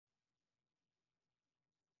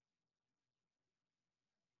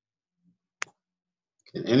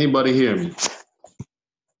Can anybody hear me?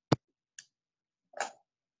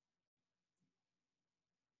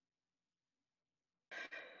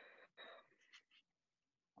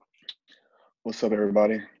 What's up,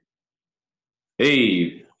 everybody?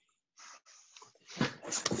 Hey.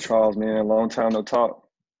 Charles, man, long time no talk.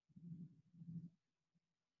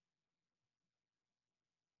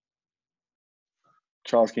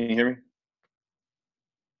 Charles, can you hear me?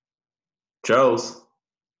 Charles.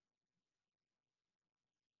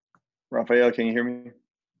 Raphael, can you hear me?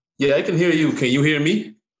 Yeah, I can hear you. Can you hear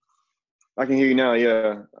me? I can hear you now,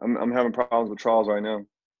 yeah. I'm having problems with Charles right now.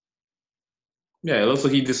 Yeah, it looks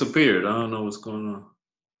like he disappeared. I don't know what's going on.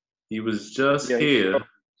 He was just here.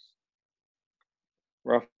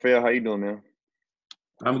 Raphael, how you doing, man?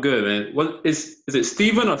 I'm good, man. What is it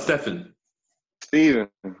Stephen or Stephen? Stephen.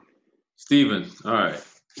 Stephen. All right.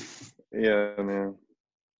 Yeah, man.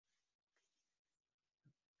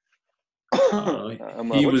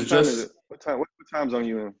 He was time just. is it? What time zone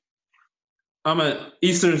you in? I'm at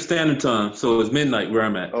Eastern Standard Time, so it's midnight where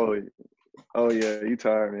I'm at. Oh yeah, you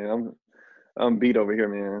tired, man. I'm beat over here,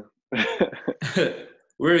 man.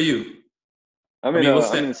 Where are you? I'm in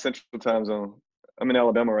the Central Time Zone. I'm in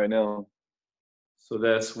Alabama right now. So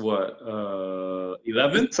that's what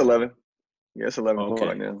 11? It's 11. Yeah, it's 11 okay.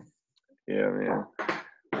 right now. Yeah, man.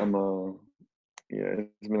 Yeah,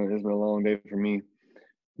 it's been a long day for me.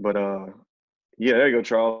 But yeah, there you go,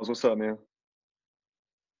 Charles. What's up, man?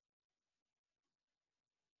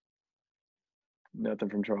 Nothing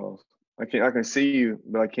from Charles. I can see you,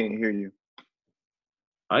 but I can't hear you.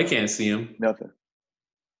 I can't see him. Nothing.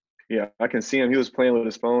 Yeah, I can see him. He was playing with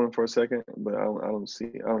his phone for a second, but I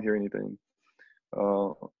don't hear anything.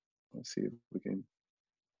 Let's see if we can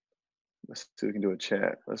do a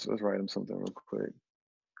chat. Let's write him something real quick.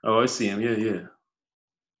 Oh, I see him. Yeah.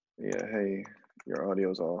 Yeah, hey, your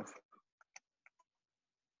audio's off.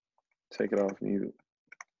 Take it off mute.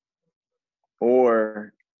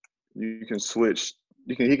 Or you can switch.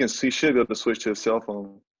 He should be able to switch to his cell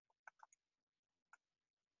phone.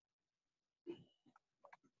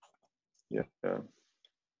 Yeah.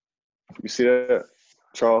 You see that,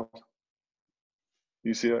 Charles?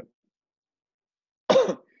 You see that?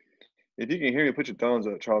 If you can hear me, put your thumbs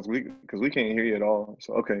up, Charles, because we can't hear you at all.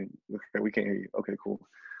 So okay, we can't hear you. Okay, cool.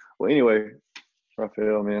 Well, anyway,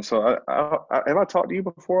 Raphael, man. So have I talked to you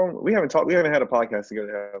before? We haven't had a podcast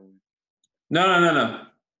together, have we? No.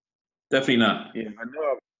 Definitely not. Yeah,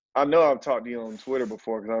 I know I've talked to you on Twitter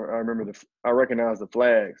before because I remember I recognize the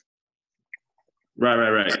flags.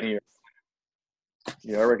 Right.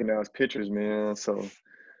 Yeah, I recognize pictures, man. So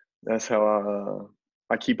that's how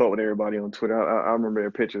I keep up with everybody on Twitter. I remember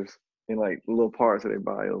their pictures in like little parts of their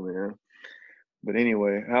bio, man. But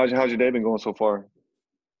anyway, how's your day been going so far?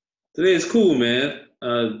 Today is cool, man.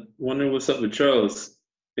 Wondering what's up with Charles.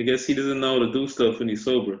 I guess he doesn't know how to do stuff when he's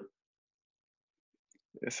sober.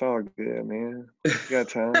 It's all good, man. We got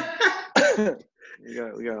time. we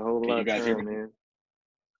got a whole lot of time, man.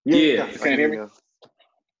 Yeah. You can't hear me?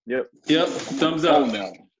 Yep. Thumbs up.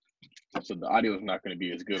 Now. So the audio is not going to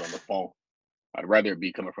be as good on the phone. I'd rather it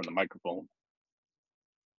be coming from the microphone.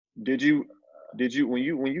 Did you when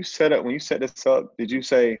you set this up, did you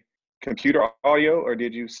say computer audio or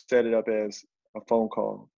did you set it up as a phone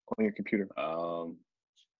call on your computer?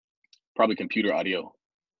 Probably computer audio.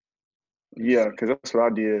 Yeah, because that's what I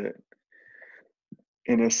did.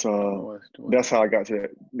 And it's that's how I got to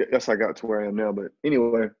that. That's how I got to where I am now. But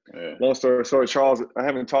anyway, long story short, Charles, I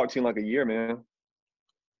haven't talked to you in like a year, man.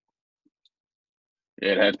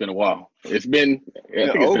 Yeah, it has been a while. I think it's been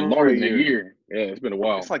longer than a year. Yeah, it's been a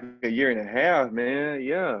while. It's like a year and a half, man.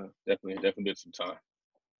 Yeah. Definitely been some time.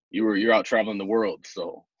 You're out traveling the world,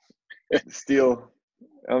 so I'm still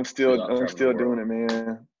doing it,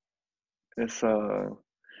 man.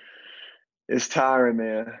 It's tiring,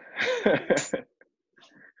 man.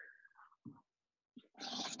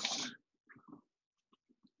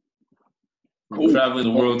 Cool. Traveling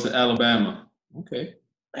the world to Alabama. Okay.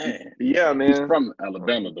 Yeah, man. He's from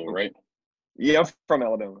Alabama, though, right? Yeah, I'm from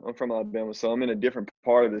Alabama. So I'm in a different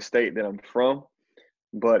part of the state that I'm from.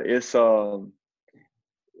 But it's always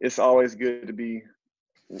good to be.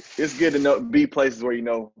 It's good to be places where you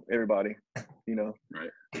know everybody,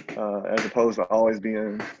 Right. As opposed to always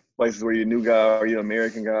being places where you're a new guy or you're an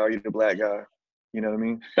American guy or you're the black guy. You know what I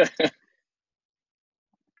mean?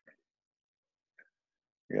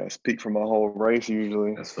 Yeah, I speak for my whole race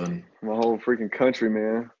usually. That's funny. My whole freaking country,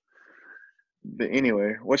 man. But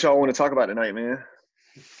anyway, what y'all want to talk about tonight, man?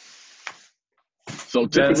 So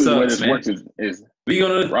typically the way this works is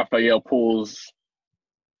Raphael pulls.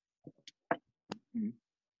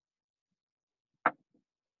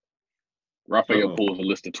 Raphael Uh-oh. pulls a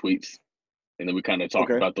list of tweets, and then we kind of talk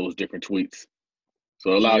Okay. about those different tweets.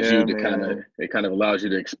 So it allows Yeah, you to man. kind of allows you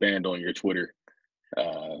to expand on your Twitter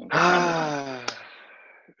timeline.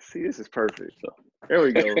 See, this is perfect. There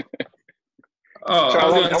we go. Oh, I was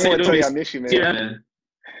Charles, gonna I say want to don't tell be you I miss you, man. yeah, man.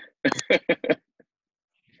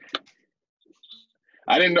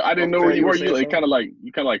 I didn't know where Okay, you you were were. saying You kind something?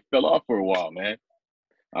 of like fell off for a while, man.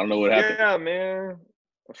 I don't know what happened. Yeah, man.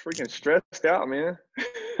 I'm freaking stressed out, man.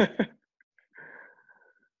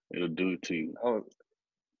 It'll do it to you.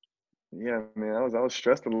 Yeah, man. I was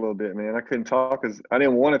stressed a little bit, man. I didn't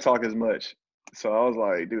want to talk as much. So I was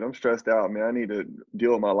like, dude, I'm stressed out, man. I need to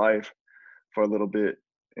deal with my life for a little bit,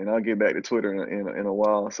 and I'll get back to Twitter in a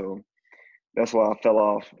while. So that's why I fell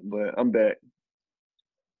off, but I'm back.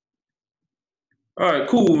 All right,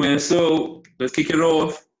 cool, man. So let's kick it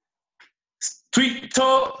off. Tweet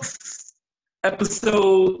Talks,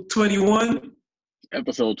 episode 21.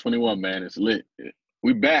 Episode 21, man. It's lit.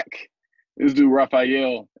 We back. This dude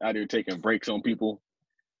Raphael out here taking breaks on people.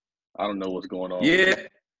 I don't know what's going on.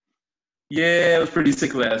 Yeah, I was pretty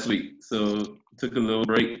sick last week, so took a little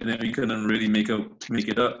break, and then we couldn't really make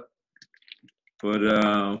it up. But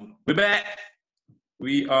we're back.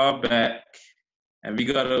 We are back, and we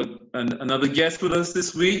got another guest with us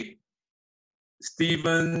this week,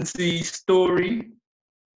 Stephen Storey.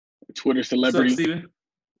 Twitter What's up, celebrity, Stephen?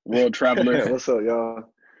 world traveler. What's up, y'all?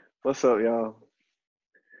 What's up, y'all?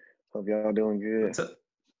 Hope y'all doing good. What's up?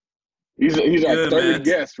 He's our Good, third man.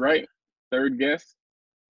 guest, right? Third guest.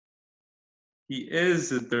 He is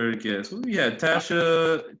the third guest. What we had?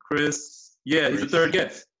 Tasha, Chris. Yeah, he's the Chris. third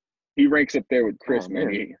guest. He ranks up there with Chris, Oh, man.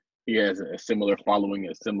 man. He has a similar following,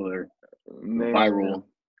 a similar Man, viral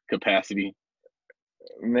capacity.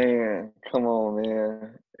 man, come on,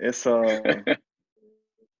 man. It's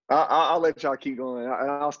I'll let y'all keep going.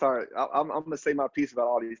 I'll start. I'm gonna say my piece about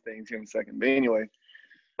all these things here in a second. But anyway,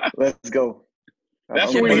 let's go.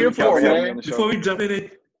 That's what we're here Y'all for, having me man. on the show. Before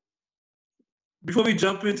we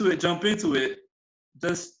jump into it,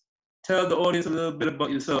 just tell the audience a little bit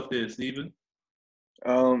about yourself there, Stephen.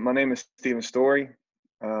 My name is Stephen Storey.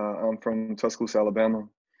 I'm from Tuscaloosa, Alabama.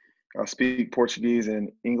 I speak Portuguese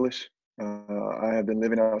and English. I have been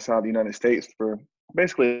living outside the United States for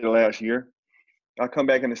basically the last year. I come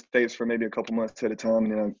back in the States for maybe a couple months at a time,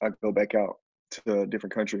 and then I go back out to a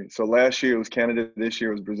different country. So last year it was Canada. This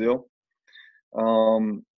year it was Brazil.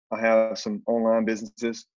 I have some online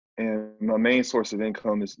businesses, and my main source of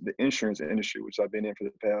income is the insurance industry, which I've been in for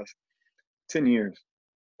the past 10 years.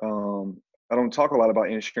 I don't talk a lot about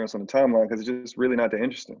insurance on the timeline because it's just really not that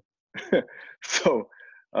interesting. So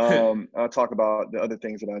I talk about the other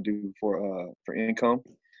things that I do for income,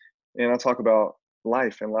 and I talk about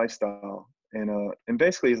life and lifestyle. And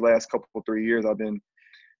basically, these last 3 years, I've been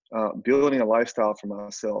building a lifestyle for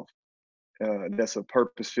myself. That's a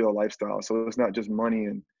purpose-filled lifestyle. So it's not just money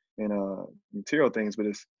and material things, but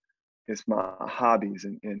it's my hobbies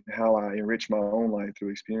and how I enrich my own life through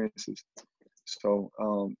experiences. So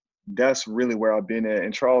that's really where I've been at.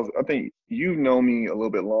 And Charles, I think you know me a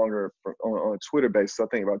little bit longer on a Twitter basis. I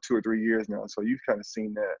think about 2 or 3 years now. So you've kind of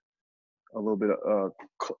seen that a little bit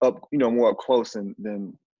more up close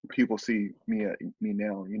than people see me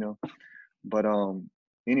now, But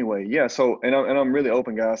anyway, yeah. So and I'm really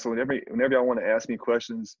open, guys. So whenever y'all want to ask me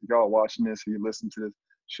questions, if y'all are watching this or you listen to this,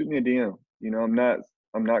 shoot me a DM.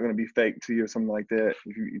 I'm not gonna be fake to you or something like that.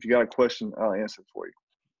 If you got a question, I'll answer it for you.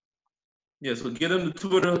 Yeah, so get him the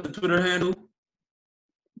Twitter handle.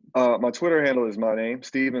 My Twitter handle is my name,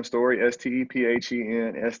 Stephen Storey,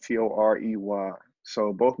 STEPHEN STOREY.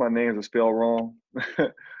 So both my names are spelled wrong.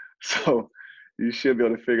 So you should be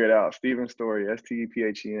able to figure it out. Stephen Storey,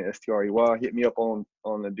 STEPHEN STOREY. Hit me up on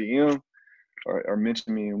the DM or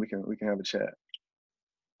mention me and we can have a chat.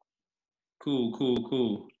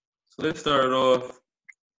 Cool. So let's start it off.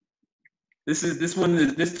 This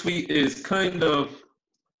tweet is kind of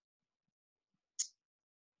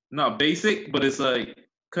not basic, but it's like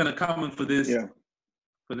kind of common for this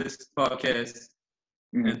podcast.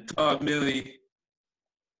 Mm-hmm. And Todd Millie,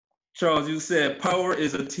 Charles, you said power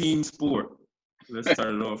is a team sport. So let's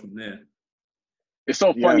start it off from there. It's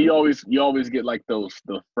so funny. You always get like the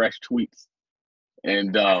fresh tweets,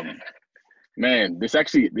 and man,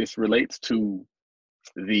 this relates to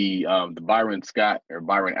the Byron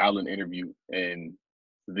Allen interview and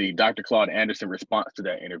the Dr. Claude Anderson response to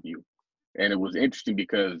that interview. And it was interesting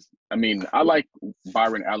because, I mean, I like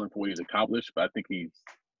Byron Allen for what he's accomplished, but I think he's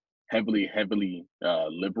heavily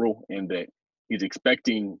liberal in that he's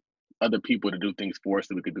expecting other people to do things for us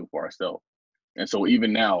that we could do for ourselves. And so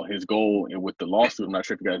even now, his goal with the lawsuit, I'm not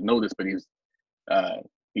sure if you guys know this, but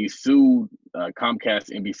he sued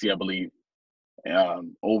Comcast, NBC, I believe,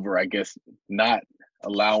 over, I guess, not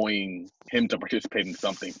allowing him to participate in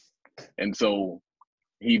something. And so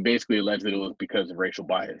he basically alleged that it was because of racial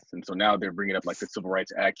bias. And so now they're bringing up like the Civil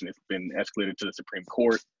Rights Act, and it's been escalated to the Supreme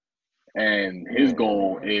Court. And his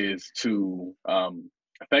goal is to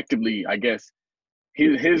effectively, I guess,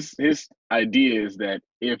 his idea is that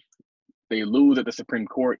if they lose at the Supreme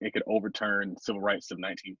Court, it could overturn civil rights of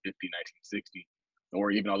 1950, 1960,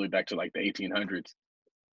 or even all the way back to like the 1800s.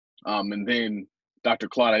 And then Dr.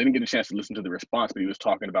 Claude, I didn't get a chance to listen to the response, but he was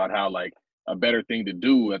talking about how like a better thing to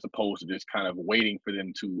do as opposed to just kind of waiting for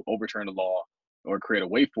them to overturn the law or create a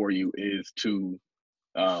way for you is to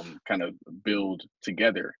kind of build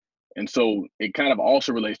together. And so it kind of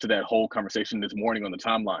also relates to that whole conversation this morning on the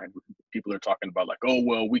timeline. People are talking about like, oh,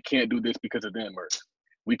 well, we can't do this because of them, or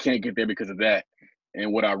we can't get there because of that.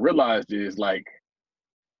 And what I realized is like,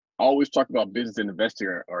 I always talk about business and investing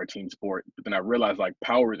are a team sport, but then I realized like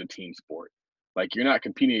power is a team sport. Like you're not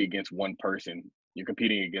competing against one person. You're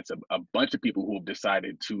competing against a bunch of people who have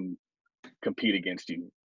decided to compete against you.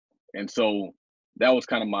 And so that was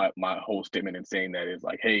kind of my whole statement in saying that is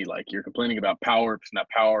like, hey, like you're complaining about power. If it's not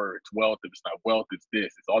power, it's wealth. If it's not wealth, it's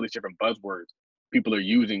this. It's all these different buzzwords people are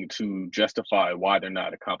using to justify why they're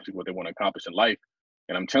not accomplishing what they want to accomplish in life.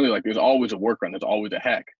 And I'm telling you, like, there's always a workaround. There's always a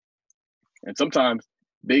hack. And sometimes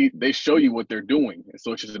they show you what they're doing. And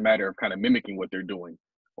so it's just a matter of kind of mimicking what they're doing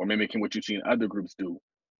or mimicking what you've seen other groups do.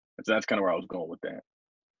 And so that's kind of where I was going with that.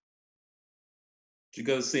 What you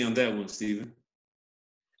got to say on that one, Stephen?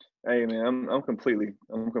 Hey man, I'm completely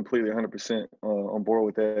 100% on board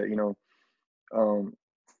with that. You know,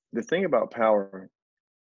 the thing about power,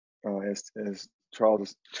 as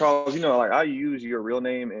Charles, you know, like I use your real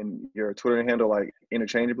name and your Twitter handle like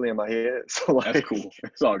interchangeably in my head. So like, that's cool.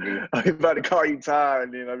 It's all good. I'm about to call you Ty,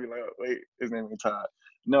 and then I'll be like, oh, wait, his name is Ty.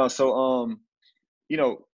 No, so you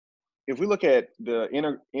know, if we look at the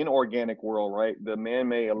inorganic world, right, the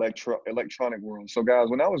man-made electronic world. So guys,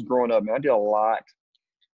 when I was growing up, man, I did a lot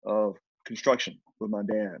of construction with my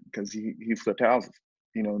dad because he flipped houses,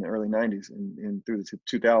 you know, in the early 90s and through the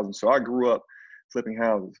 2000s. So I grew up flipping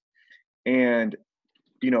houses. And,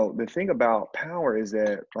 you know, the thing about power is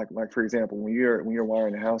that like for example, when you're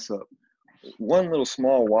wiring the house up, one little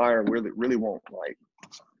small wire really won't like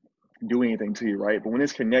do anything to you, right? But when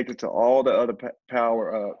it's connected to all the other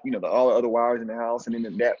power, you know, all the other wires in the house, and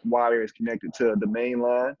then that wire is connected to the main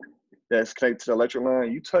line that's connected to the electric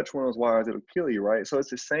line, you touch one of those wires, it'll kill you, right? So it's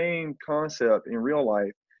the same concept in real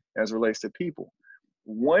life as it relates to people.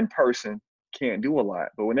 One person can't do a lot,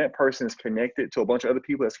 but when that person is connected to a bunch of other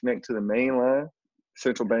people that's connected to the main line,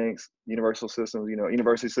 central banks, universal systems, you know,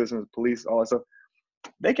 university systems, police, all that stuff,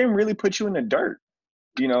 they can really put you in the dirt,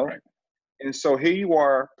 you know? Right. And so here you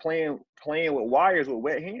are playing with wires with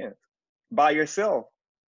wet hands by yourself,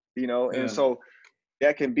 you know? Yeah. And so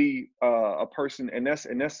that can be a person, and that's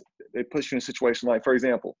it puts you in a situation like, for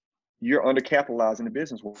example, you're undercapitalized in the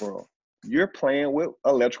business world. You're playing with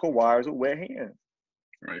electrical wires with wet hands.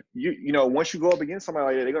 Right. You know, once you go up against somebody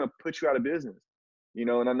like that, they're gonna put you out of business. You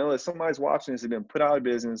know, and I know that somebody's watching this and been put out of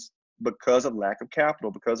business because of lack of capital,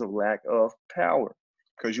 because of lack of power,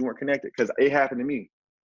 because you weren't connected. Because it happened to me.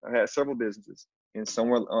 I had several businesses and some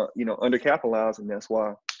were, you know, undercapitalized, and that's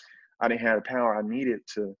why I didn't have the power I needed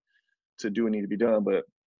to do what needed to be done. But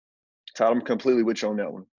Todd, I'm completely with you on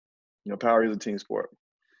that one. You know, power is a team sport.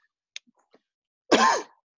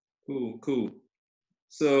 Cool.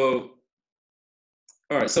 So,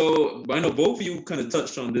 all right. So I know both of you kind of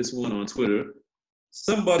touched on this one on Twitter.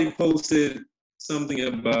 Somebody posted something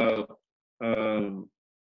about that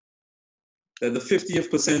the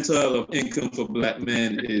 50th percentile of income for Black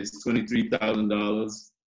men is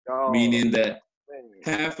 $23,000, meaning that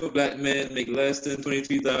half of Black men make less than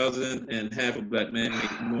 $23,000 and half of Black men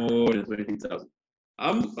make more than $23,000.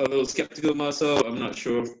 I'm a little skeptical myself. I'm not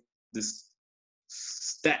sure if this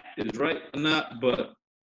stat is right or not, but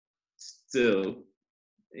still.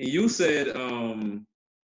 You said,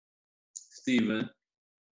 Stephen,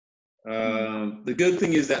 the good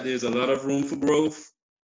thing is that there's a lot of room for growth.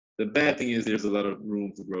 The bad thing is there's a lot of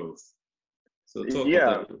room for growth. So talk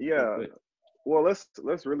about that. Yeah. Well,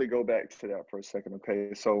 let's really go back to that for a second,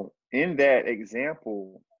 okay? So in that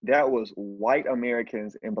example, that was white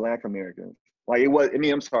Americans and Black Americans. Like it wasn't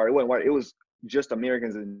white. It was just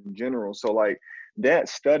Americans in general. So like that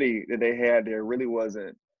study that they had there really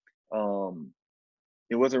wasn't,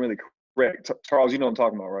 it wasn't really correct. Charles, you know what I'm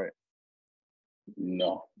talking about, right?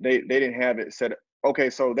 No. They didn't have it set up.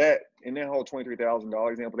 Okay, so that in that whole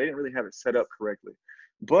 $23,000 example, they didn't really have it set up correctly.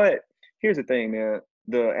 But here's the thing, man.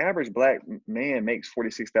 The average Black man makes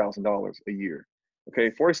 $46,000 a year.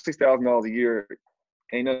 Okay, $46,000 a year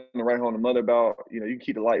Ain't nothing to write home to mother about. You know, you can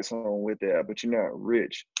keep the lights on with that, but you're not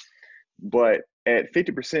rich. But at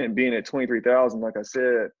 50% being at 23,000, like I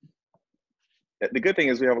said, the good thing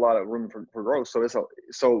is we have a lot of room for growth.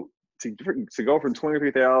 So to go from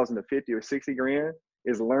 23,000 to 50 or 60 grand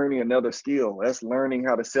is learning another skill. That's learning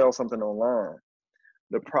how to sell something online.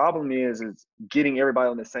 The problem is getting everybody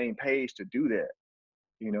on the same page to do that.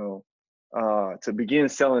 You know, to begin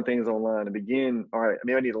selling things online, all right,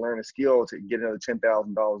 I need to learn a skill to get another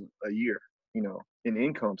 $10,000 a year, you know, in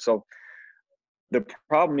income. So the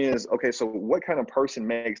problem is, okay, so what kind of person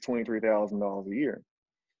makes $23,000 a year?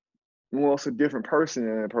 Well, it's a different person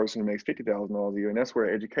than a person who makes $50,000 a year, and that's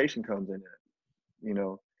where education comes in at, you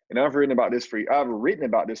know. And I've written about this for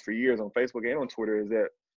years on Facebook and on Twitter, is that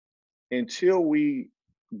until we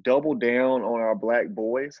double down on our Black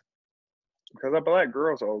boys, because our Black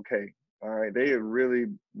girls are okay. All right, we have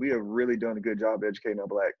really done a good job educating our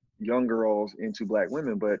Black young girls into Black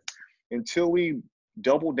women. But until we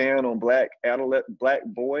double down on Black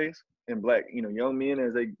boys and Black, you know, young men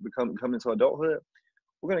as they come into adulthood,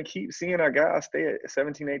 we're gonna keep seeing our guys stay at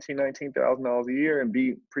 $17,000, $18,000, $19,000 a year and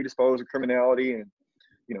be predisposed to criminality and,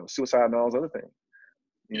 you know, suicide and all those other things.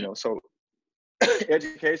 You know, so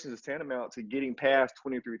education is tantamount to getting past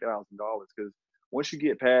 $23,000, because once you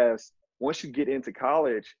get into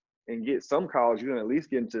college and get some college, you're gonna at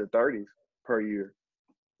least get into the 30s per year,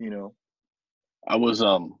 you know. I was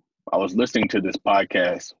listening to this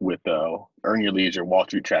podcast with Earn Your Leisure, Wall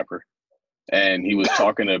Street Trapper, and he was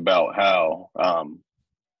talking about how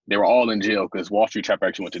they were all in jail because Wall Street Trapper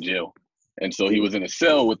actually went to jail. And so he was in a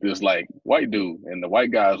cell with this like white dude, and the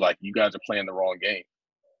white guy was like, "You guys are playing the wrong game."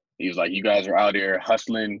 He was like, "You guys are out there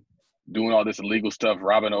hustling, doing all this illegal stuff,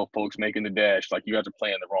 robbing old folks, making the dash. Like, you guys are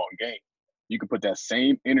playing the wrong game. You can put that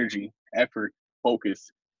same energy, effort,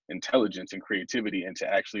 focus, intelligence, and creativity into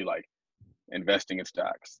actually like investing in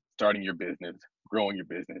stocks, starting your business, growing your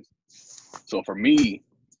business." So for me,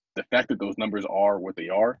 the fact that those numbers are what they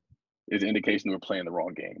are is an indication that we're playing the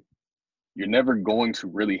wrong game. You're never going to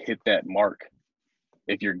really hit that mark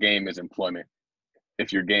if your game is employment,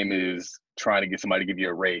 if your game is trying to get somebody to give you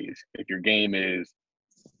a raise, if your game is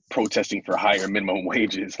protesting for higher minimum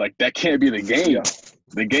wages. Like, that can't be the game. Yeah.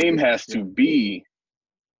 The game has to be,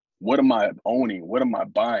 what am I owning? What am I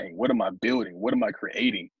buying? What am I building? What am I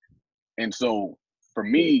creating? And so for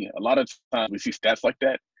me, a lot of times we see stats like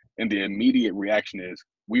that, and the immediate reaction is,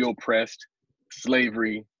 we oppressed,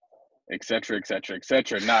 slavery, et cetera, et cetera, et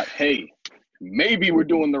cetera. Not, hey, maybe we're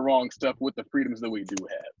doing the wrong stuff with the freedoms that we do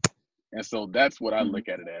have. And so that's what I look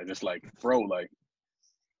at it as. It's like, bro, like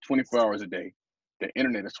 24 hours a day. The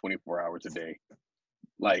internet is 24 hours a day.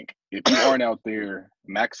 Like, if you aren't out there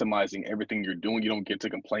maximizing everything you're doing, you don't get to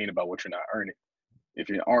complain about what you're not earning. If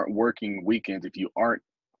you aren't working weekends, if you aren't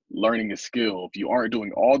learning a skill, if you aren't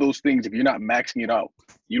doing all those things, if you're not maxing it out,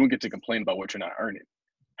 you don't get to complain about what you're not earning.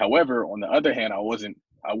 However, on the other hand, I wasn't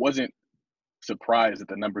surprised that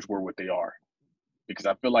the numbers were what they are, because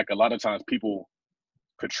I feel like a lot of times people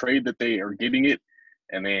portray that they are getting it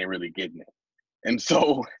and they ain't really getting it. And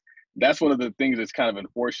so that's one of the things that's kind of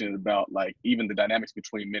unfortunate about, like, even the dynamics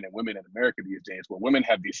between men and women in America these days, where women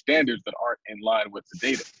have these standards that aren't in line with the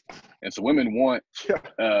data. And so women want,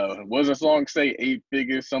 what does the song say? 8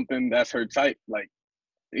 figures, something, that's her type. Like,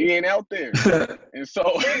 he ain't out there. and so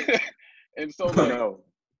like,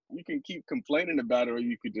 you can keep complaining about it, or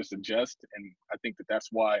you could just adjust. And I think that that's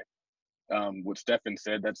why what Stephen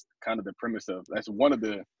said, that's kind of the premise of, that's one of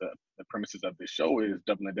the premises of this show, is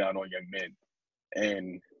doubling down on young men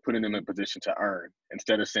and putting them in position to earn,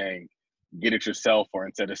 instead of saying, get it yourself, or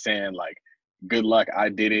instead of saying, like, good luck, I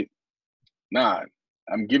did it. Nah,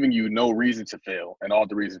 I'm giving you no reason to fail and all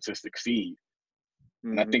the reasons to succeed.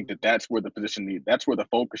 Mm-hmm. And I think that that's where the position that's where the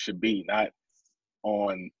focus should be, not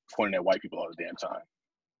on pointing at white people all the damn time.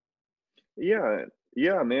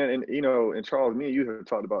 Yeah, man. And, you know, and Charles, me and you have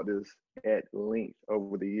talked about this at length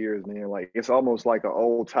over the years, man. Like, it's almost like an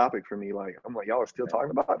old topic for me. Like, I'm like, y'all are still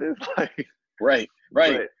talking about this? Like, right.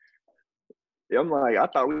 But I'm like, I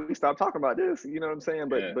thought we stopped talking about this. You know what I'm saying?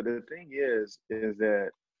 But the thing is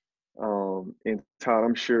that, and Todd,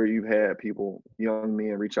 I'm sure you've had people, young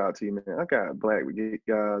men, reach out to you, man. I got Black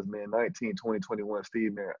guys, man, 19, 20, 21,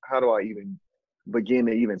 Steve, man. How do I even begin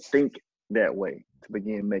to even think that way to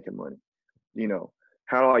begin making money? You know,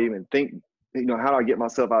 how do I even think, you know, how do I get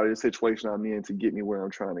myself out of this situation I'm in to get me where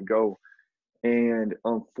I'm trying to go? And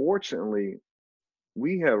unfortunately,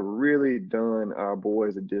 we have really done our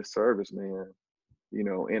boys a disservice, man. You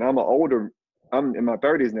know, and I'm in my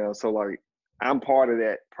 30s now. So, like, I'm part of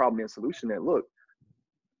that problem and solution. That, look,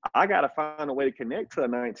 I got to find a way to connect to a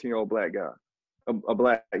 19-year-old Black guy, a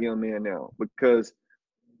Black young man now, because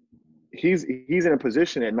he's in a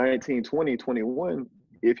position at 19, 20, 21.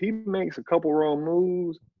 If he makes a couple wrong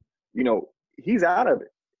moves, you know, he's out of it.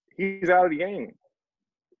 He's out of the game.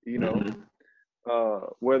 You know,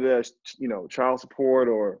 whether that's, you know, child support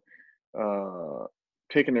or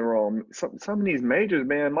picking the wrong. Some of these majors,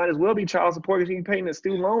 man, might as well be child support because you can pay the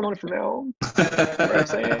student loan on it from now on. You know what I'm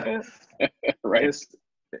saying? Right.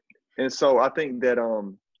 And so I think that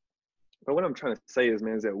but what I'm trying to say is,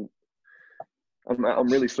 man, is that I'm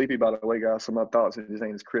really sleepy, by the way, guys. So my thoughts just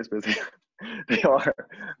ain't as crisp as they are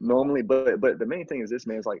normally. But the main thing is this,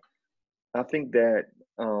 man. Is like, I think that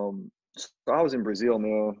so I was in Brazil,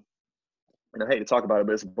 man, and I hate to talk about it,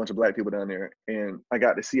 but it's a bunch of black people down there, and I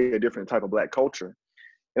got to see a different type of black culture.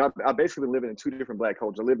 And I basically lived in two different black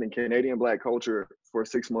cultures. I lived in Canadian black culture for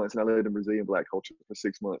 6 months, and I lived in Brazilian black culture for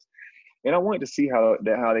 6 months. And I wanted to see how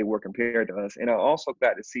they were compared to us. And I also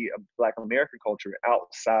got to see a Black American culture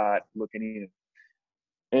outside looking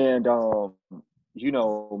in. And, you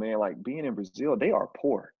know, man, like being in Brazil, they are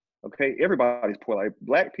poor. Okay. Everybody's poor. Like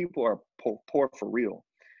black people are poor for real.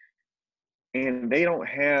 And they don't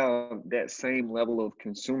have that same level of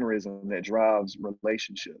consumerism that drives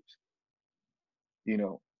relationships. You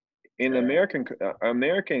know, in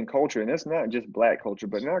American culture, and that's not just black culture,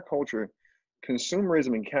 but in our culture,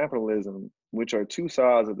 consumerism and capitalism, which are two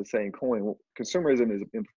sides of the same coin. Consumerism is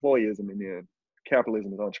employism, and then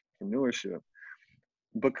capitalism is entrepreneurship.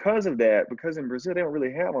 Because of that, because in Brazil, they don't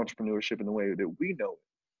really have entrepreneurship in the way that we know it,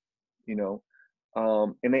 you know,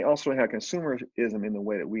 and they also have consumerism in the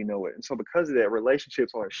way that we know it. And so because of that,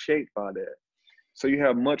 relationships are shaped by that. So you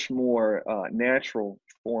have much more natural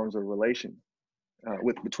forms of relation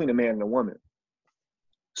between a man and a woman.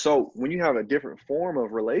 So when you have a different form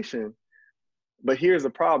of relation, but here's the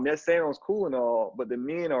problem, that sounds cool and all, but the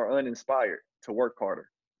men are uninspired to work harder,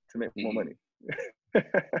 to make more money.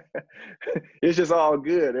 It's just all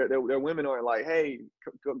good. Their women aren't like, hey,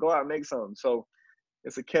 go out and make something. So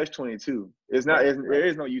it's a catch-22. It's not. There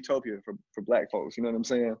is no utopia for black folks. You know what I'm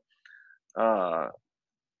saying?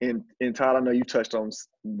 And Todd, I know you touched on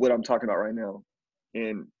what I'm talking about right now,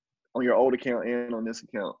 and on your old account and on this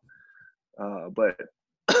account. But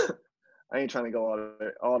I ain't trying to go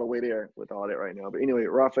all the way there with all that right now. But anyway,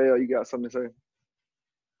 Raphael, you got something to say?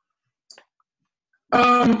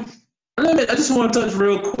 I just want to touch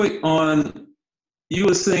real quick on, you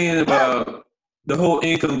were saying about the whole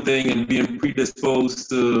income thing and being predisposed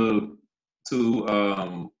to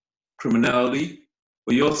criminality,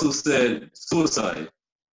 but you also said suicide.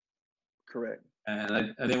 Correct.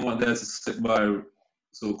 And I didn't want that to slip by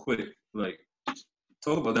so quick. Like,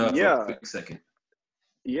 talk about that for a quick second.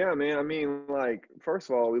 Yeah, man. I mean, like, first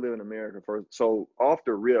of all, we live in America first. So off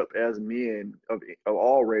the rip, as men of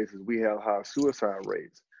all races, we have high suicide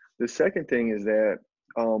rates. The second thing is that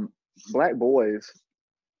black boys,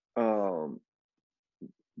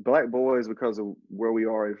 because of where we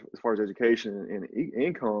are as far as education and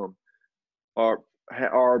income,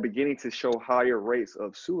 are beginning to show higher rates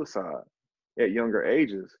of suicide at younger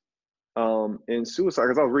ages. And suicide,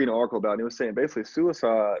 because I was reading an article about it, it was saying basically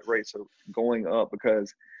suicide rates are going up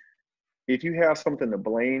because if you have something to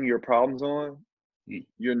blame your problems on,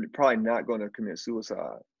 you're probably not going to commit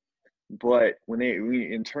suicide. But when we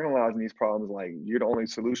internalize these problems, like you're the only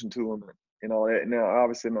solution to them and all that. Now,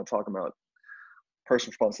 obviously, I'm not talking about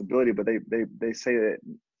personal responsibility, but they say that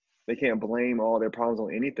they can't blame all their problems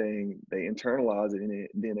on anything. They internalize it, and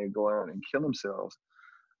then they go out and kill themselves.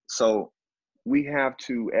 So we have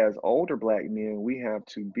to, as older black men, we have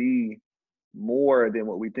to be more than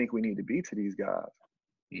what we think we need to be to these guys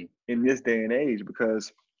in this day and age,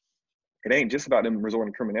 because it ain't just about them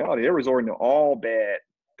resorting to criminality. They're resorting to all bad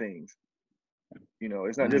things. You know,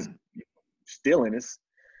 it's not just stealing, it's,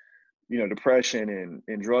 you know, depression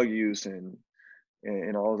and drug use and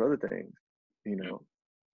all those other things, you know.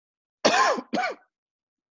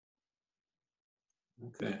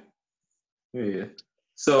 Okay. Yeah.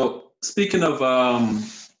 So speaking of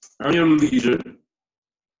earn your leisure,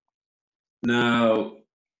 now,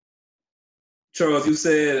 Charles, you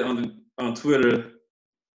said on Twitter,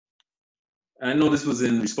 I know this was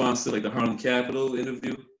in response to like the Harlem Capital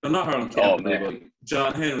interview. No, not Harlem Capital, but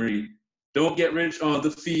John Henry. Don't get rich on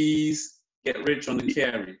the fees, get rich on the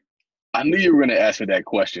carry. I knew you were going to ask me that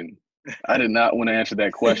question. I did not want to answer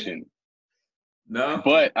that question. No,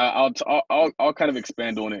 but I'll kind of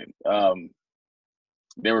expand on it.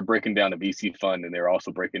 They were breaking down the VC fund, and they were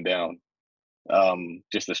also breaking down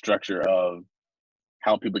just the structure of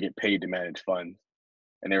how people get paid to manage funds.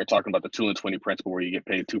 And they were talking about the 2 and 20 principle, where you get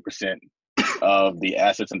paid 2% of the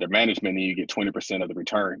assets under management and you get 20% of the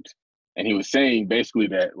returns. And he was saying basically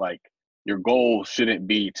that, like, your goal shouldn't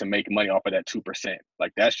be to make money off of that 2%.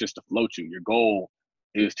 Like that's just to float you. Your goal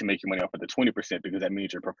is to make your money off of the 20% because that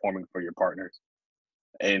means you're performing for your partners.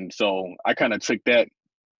 And so I kind of took that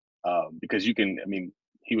because you can, I mean,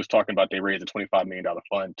 he was talking about they raised a $25 million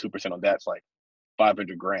fund, 2% on that's like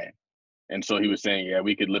 500 grand. And so he was saying, yeah,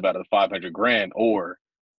 we could live out of the 500 grand, or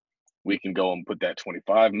we can go and put that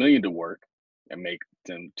 25 million to work and make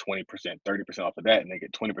them 20%, 30% off of that, and they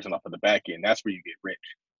get 20% off of the back end. That's where you get rich.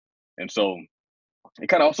 And so it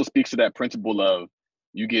kind of also speaks to that principle of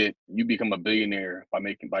you become a billionaire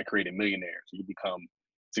by creating millionaires. You become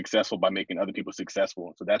successful by making other people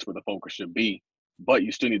successful. So that's where the focus should be. But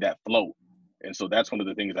you still need that flow. And so that's one of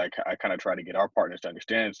the things I kind of try to get our partners to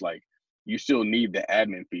understand. It's like you still need the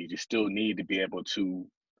admin fees. You still need to be able to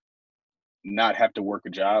not have to work a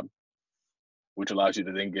job, which allows you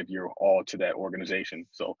to then give your all to that organization.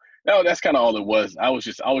 So no, that's kind of all it was. I was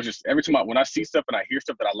just every time when I see stuff and I hear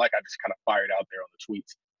stuff that I like, I just kind of fire it out there on the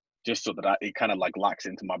tweets, just so that it kind of like locks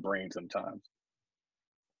into my brain sometimes.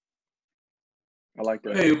 I like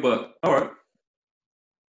that. Hey, but all right,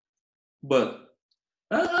 but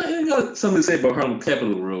I got something to say about Harlem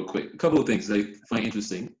Capital real quick. A couple of things I find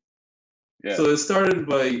interesting. Yeah. So it started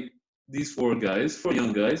by these four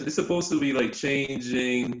young guys. It's supposed to be like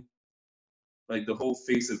changing like the whole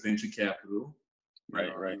face of venture capital.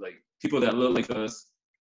 Right, right. Like people that look like us,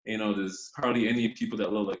 there's hardly any people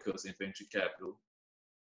that look like us in venture capital.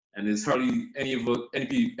 And there's hardly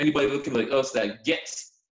anybody looking like us that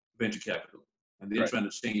gets venture capital. And they're trying to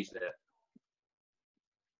change that. A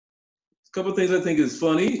couple of things I think is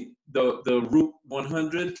funny. The Route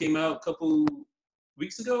 100 came out a couple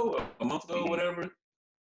weeks ago, or a month ago, whatever,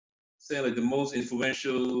 saying like the most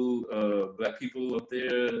influential Black people up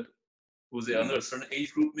there. Was it under a certain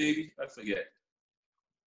age group, maybe? I forget.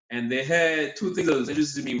 And they had two things that was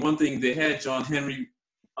interesting to me. One thing, they had John Henry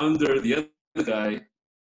under the other guy,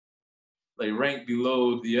 like ranked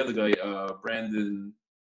below the other guy, Brandon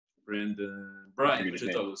Bryant, which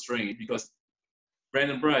I thought was strange because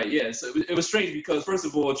Brandon Bryant, yeah. So it was strange because first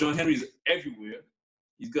of all, John Henry's everywhere.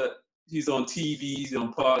 He's on TV, he's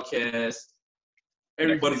on podcasts.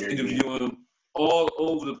 Everybody's interviewing him all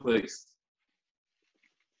over the place.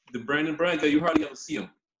 The Brandon Bryant guy, you hardly ever see him.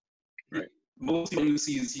 Right. Most people you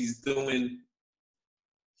see is he's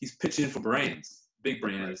pitching for brands, big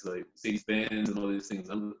brands like Mercedes-Benz and all these things.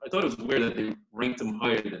 I thought it was weird that they ranked him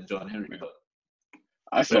higher than John Henry. But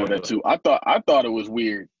I saw that too. I thought it was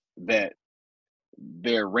weird that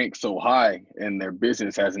they're ranked so high and their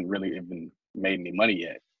business hasn't really even made any money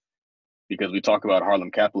yet. Because we talk about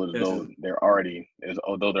Harlem Capital as though they're already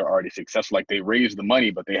successful. Like they raised the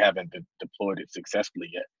money, but they haven't deployed it successfully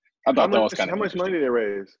yet. I thought that was kind of how much money did they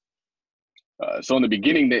raise? So in the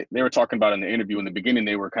beginning, they were talking about in the interview. In the beginning,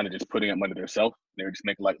 they were kind of just putting up money themselves. They were just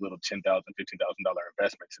making like little $10,000, $15,000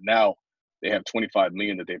 investments. And now they have $25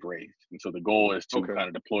 million that they've raised. And so the goal is to kind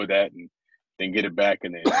of deploy that and then get it back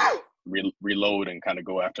and then reload and kind of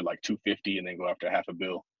go after like 250 and then go after $500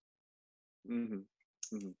 million. Mm-hmm.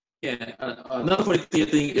 Mm-hmm. Yeah, another funny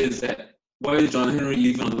thing is that why is John Henry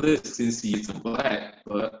even on the list since he's Black?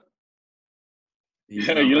 But you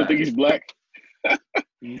don't think he's Black?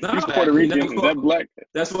 He's Puerto Rican. Is that Black?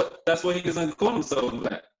 That's why he doesn't call himself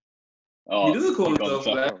Black. Oh, he doesn't call himself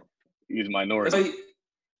Black. He's minority.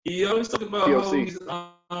 He always talk about POC.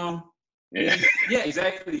 how he's yeah,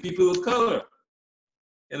 exactly. People of color.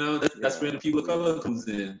 That's where the people of color comes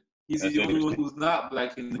in. He's the only one who's not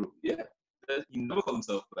Black in the group. Yeah. He never called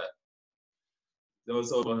himself Black. That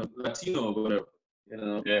was all about Latino or whatever.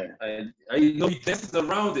 Yeah. I know he dances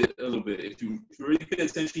around it a little bit. If you really pay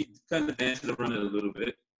attention, he kind of dances around it a little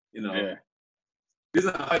bit. Yeah. He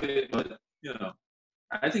doesn't hide it, but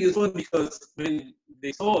I think it's funny because when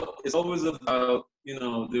they talk, it's always about they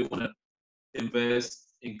want to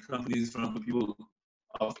invest in companies from people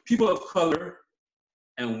of color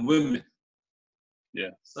and women. Yeah.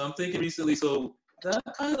 So I'm thinking recently, so that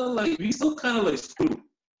kind of like we still kind of like screwed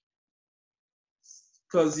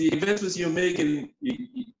because the investments you're making,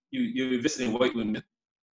 you're investing in white women,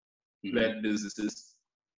 Black businesses,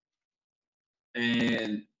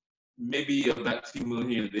 and maybe a Black female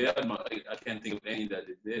here and there. I can't think of any that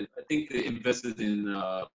they did. I think they invested in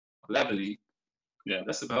Gravity. Yeah,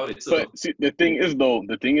 that's about it. So, but see, the thing is though,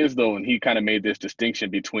 and he kind of made this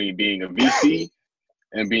distinction between being a VC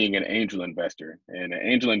and being an angel investor. And an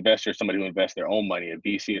angel investor is somebody who invests their own money. A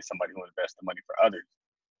VC is somebody who invests the money for others.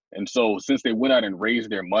 And so since they went out and raised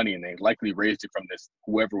their money, and they likely raised it from this,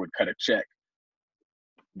 whoever would cut a check,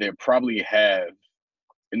 they probably have,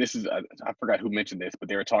 and this is, I forgot who mentioned this, but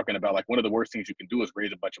they were talking about like one of the worst things you can do is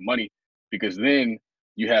raise a bunch of money, because then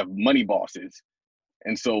you have money bosses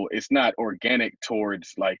And so it's not organic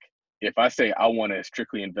towards like, if I say I want to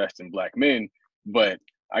strictly invest in Black men, but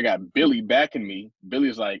I got Billy backing me,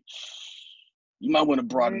 Billy's like, you might want to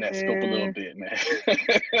broaden that scope a little bit, man.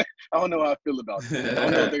 I don't know how I feel about that. I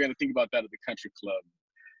don't know what they're going to think about that at the country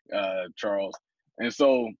club, Charles. And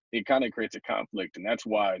so it kind of creates a conflict. And that's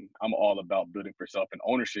why I'm all about building for self and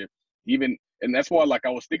ownership. And that's why, like, I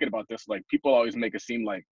was thinking about this, like, people always make it seem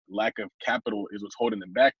like lack of capital is what's holding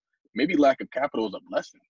them back. Maybe lack of capital is a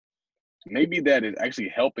blessing. Maybe that is actually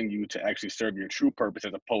helping you to actually serve your true purpose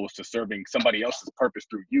as opposed to serving somebody else's purpose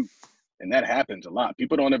through you. And that happens a lot.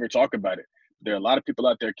 People don't ever talk about it. There are a lot of people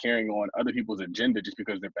out there carrying on other people's agenda just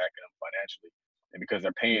because they're backing them financially and because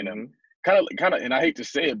they're paying them. Kind of, and I hate to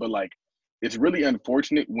say it, but like, it's really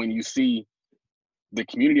unfortunate when you see the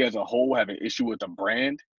community as a whole have an issue with a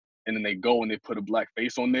brand, and then they go and they put a Black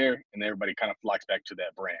face on there, and everybody kind of flocks back to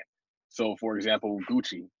that brand. So, for example,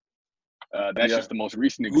 Gucci. That's just the most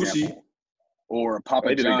recent example. Or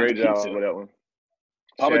Papa John's Pizza. They did a great Pizza. job with that one.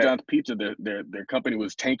 Papa John's Pizza, their company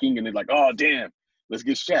was tanking, and they're like, oh damn, let's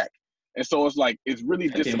get Shaq. And so it's like, it's really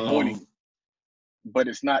disappointing, but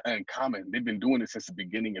it's not uncommon. They've been doing it since the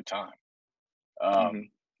beginning of time.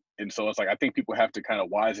 And so it's like, I think people have to kind of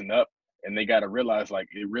wisen up, and they got to realize, like,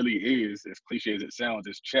 it really is, as cliche as it sounds,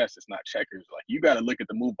 it's chess, it's not checkers. Like, you got to look at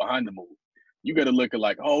the move behind the move. You got to look at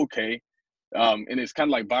like, oh, okay. And it's kind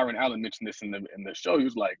of like Byron Allen mentioned this in the show. He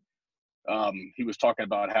was like, he was talking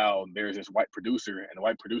about how there's this white producer, and the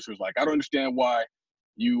white producer was like, I don't understand why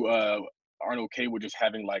you aren't okay with just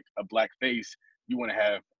having like a Black face. You want to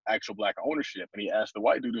have actual Black ownership. And he asked the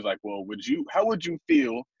white dude, he was like, well, how would you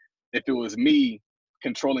feel if it was me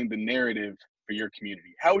controlling the narrative for your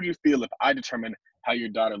community? How would you feel if I determined how your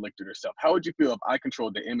daughter looked at herself? How would you feel if I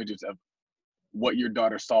controlled the images of what your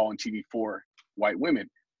daughter saw on TV for white women?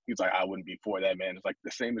 He's like, I wouldn't be for that, man. It's like the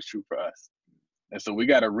same is true for us. And so we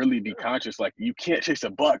got to really be conscious. Like, you can't chase a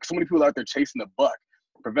buck. So many people out there chasing a buck.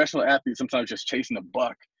 Professional athletes sometimes just chasing a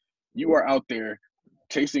buck. You are out there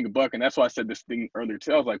chasing a buck. And that's why I said this thing earlier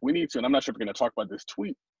too. I was like, we need to, and I'm not sure if we're going to talk about this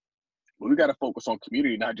tweet, but we got to focus on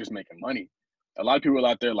community, not just making money. A lot of people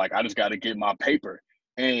out there like, I just got to get my paper.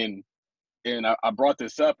 And I brought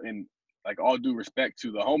this up, and like, all due respect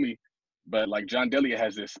to the homie, but like, John Delia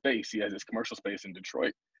has this space. He has this commercial space in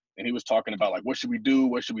Detroit. And he was talking about like, what should we do?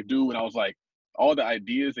 What should we do? And I was like, all the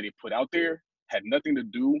ideas that he put out there had nothing to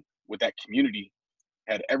do with that community,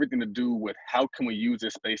 had everything to do with how can we use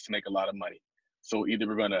this space to make a lot of money. So either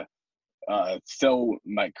we're going to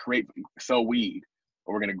sell weed,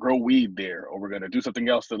 or we're going to grow weed there, or we're going to do something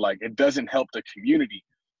else that, like, it doesn't help the community.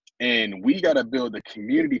 And we got to build the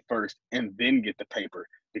community first and then get the paper.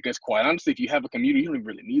 Because quite honestly, if you have a community, you don't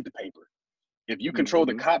really need the paper. If you control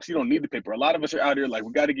the cops, you don't need the paper. A lot of us are out here like,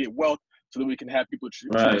 we got to get wealth so that we can have people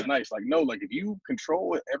treat us nice. Like, no, like, if you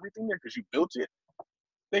control everything there because you built it,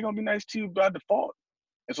 they're going to be nice to you by default.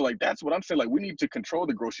 And so, like, that's what I'm saying. Like, we need to control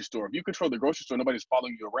the grocery store. If you control the grocery store, nobody's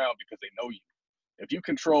following you around because they know you. If you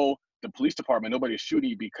control the police department, nobody's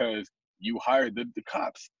shooting you because you hired the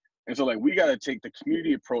cops. And so, like, we got to take the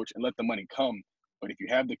community approach and let the money come. But if you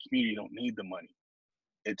have the community, you don't need the money.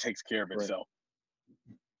 It takes care of itself.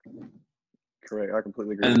 Correct. I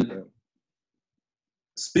completely agree with that.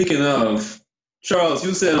 Speaking of, Charles,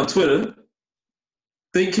 you said on Twitter,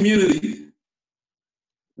 think community,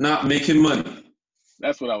 not making money.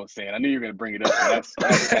 That's what I was saying. I knew you were going to bring it up.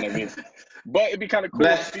 That's kind of it. But it'd be kind of cool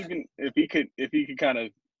if Stephen, if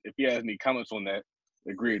he has any comments on that,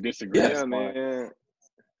 agree or disagree. Yeah, man.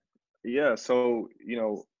 Yeah, so,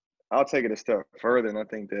 I'll take it a step further, and I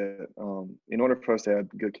think that in order for us to have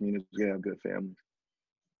good communities, we have good families.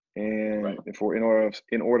 And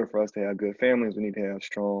in order for us to have good families, we need to have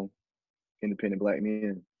strong, independent Black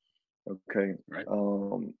men. Okay. Right.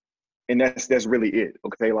 And that's really it.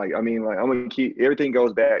 Okay. Like, I'm gonna keep everything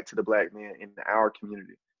goes back to the Black man in our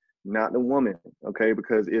community, not the woman. Okay.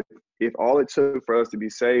 Because if all it took for us to be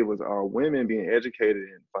saved was our women being educated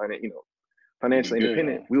and financially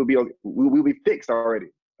independent, we'll be fixed already.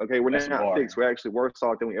 Okay, we're not fixed. We're actually worse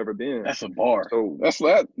off than we ever been. That's a bar. So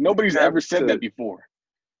nobody's ever said that before.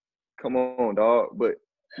 Come on, dog. But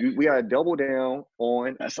we gotta double down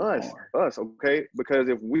on us, okay? Because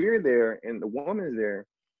if we're there and the woman's there,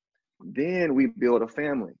 then we build a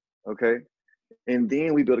family, okay? And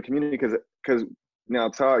then we build a community. Because now,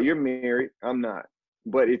 Todd, you're married. I'm not.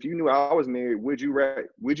 But if you knew I was married, would you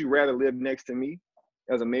rather live next to me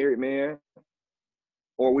as a married man,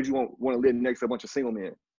 or would you want to live next to a bunch of single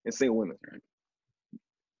men and single women?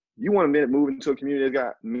 You want to move into a community that's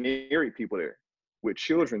got married people there with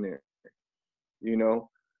children there,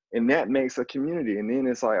 And that makes a community. And then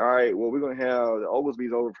it's like, all right, well, we're going to have the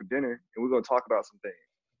Oglesby's over for dinner and we're going to talk about some things.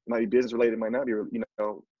 It might be business related, might not be,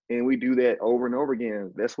 and we do that over and over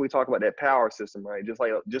again. That's when we talk about that power system, right?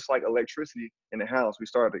 Just like electricity in the house, we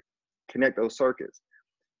start to connect those circuits.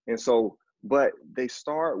 And so, but they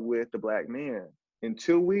start with the Black man.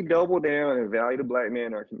 Until we double down and value the Black man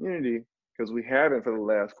in our community, because we haven't for the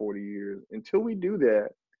last 40 years, until we do that,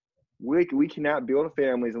 we cannot build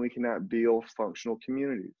families and we cannot build functional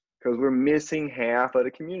communities because we're missing half of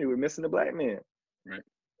the community. We're missing the Black man. Right.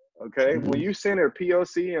 Okay. Mm-hmm. When you center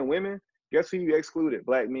POC and women, guess who you excluded?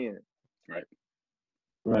 Black men. Right.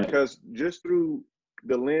 Right. Because just through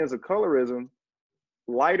the lens of colorism,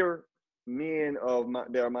 lighter men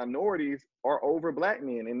that are minorities are over Black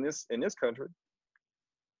men in this country.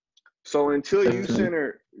 So until you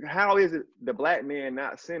center, how is it the Black man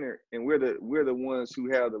not centered, and we're the ones who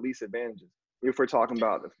have the least advantages? If we're talking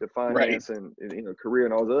about the finance right. and career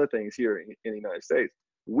and all those other things here in the United States,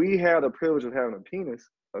 we have the privilege of having a penis,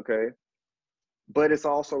 okay, but it's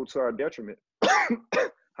also to our detriment.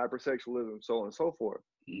 Hypersexualism, so on and so forth,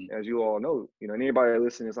 as you all know. And anybody that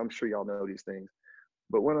listens, I'm sure y'all know these things.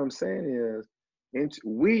 But what I'm saying is,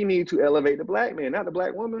 we need to elevate the Black man, not the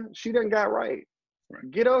Black woman. She done got right.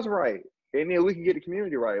 Get us right, and then we can get the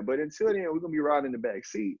community right. But until then, we're gonna be riding in the back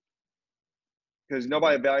seat because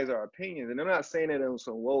nobody values our opinions. And I'm not saying that on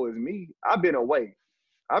some woe is me. I've been away.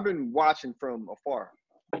 I've been watching from afar,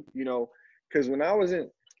 because when I was in,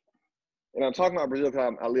 and I'm talking about Brazil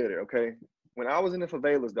because I live there. Okay, when I was in the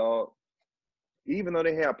favelas, dog, even though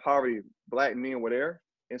they had poverty, Black men were there,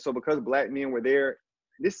 and so because Black men were there,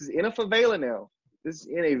 this is in a favela now. This is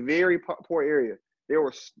in a very poor area. There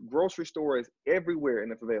were grocery stores everywhere in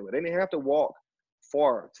the favela. They didn't have to walk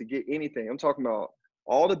far to get anything. I'm talking about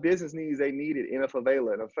all the business needs they needed in a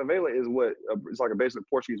favela. And a favela is it's like a basically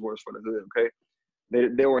Portuguese word for the hood, okay?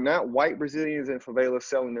 There were not white Brazilians in favelas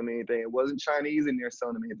selling them anything. It wasn't Chinese in there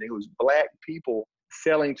selling them anything. It was Black people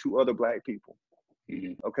selling to other Black people,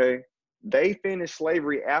 okay? They finished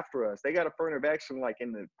slavery after us. They got affirmative action like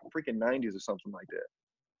in the freaking 90s or something like that.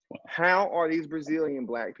 How are these Brazilian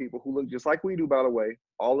Black people who look just like we do, by the way,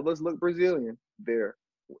 all of us look Brazilian there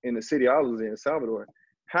in the city I was in, Salvador.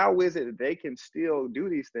 How is it that they can still do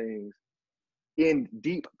these things in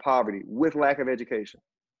deep poverty with lack of education?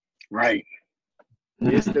 Right.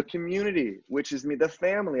 It's the community, which is the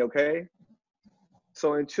family, okay?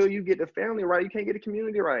 So until you get the family right, you can't get the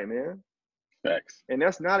community right, man. Facts. And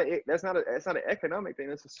that's not an economic thing.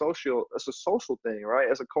 It's a social thing,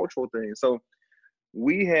 right? It's a cultural thing. So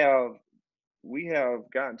we have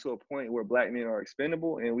gotten to a point where Black men are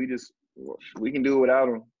expendable, and we can do it without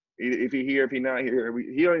him. If he here, if he not here,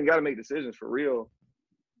 he don't even got to make decisions for real.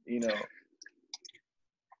 We gonna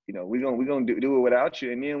do it without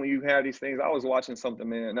you. And then when you have these things, I was watching something,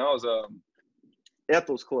 man. And I was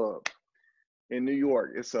Ethel's Club in New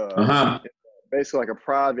York. It's it's basically like a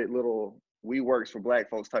private little we works for Black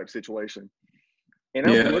folks type situation. And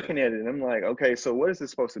I'm looking at it, and I'm like, okay, so what is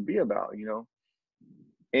this supposed to be about?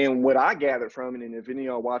 And what I gathered from it, and if any of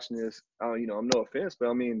y'all watching this, I'm no offense, but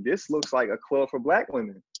I mean, this looks like a club for Black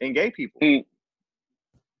women and gay people. I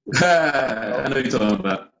know what you're talking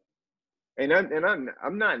about. And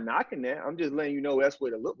I'm not knocking that. I'm just letting you know that's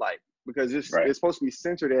what it looked like, because it's supposed to be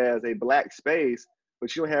centered as a Black space,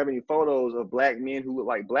 but you don't have any photos of Black men who look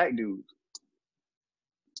like Black dudes.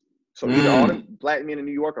 So either all the Black men in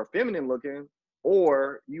New York are feminine looking,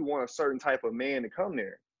 or you want a certain type of man to come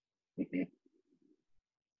there.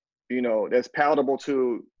 That's palatable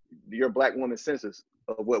to your Black woman's senses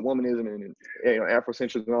of what womanism and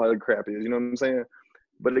Afrocentrism and all that crap is. You know what I'm saying?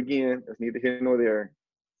 But again, that's neither here nor there,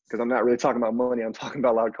 because I'm not really talking about money. I'm talking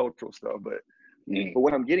about a lot of cultural stuff. But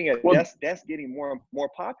what I'm getting at, that's getting more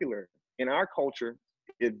popular in our culture.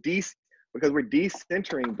 Because we're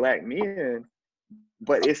decentering Black men,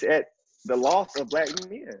 but it's at the loss of Black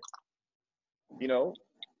men.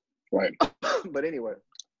 Right. But anyway.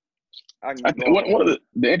 One of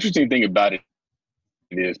the interesting thing about it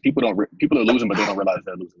is people are losing, but they don't realize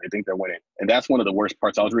they're losing. They think they're winning, and that's one of the worst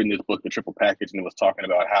parts. I was reading this book, The Triple Package, and it was talking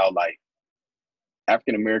about how like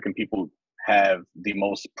African American people have the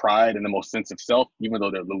most pride and the most sense of self, even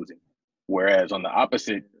though they're losing. Whereas on the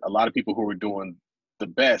opposite, a lot of people who are doing the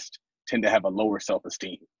best tend to have a lower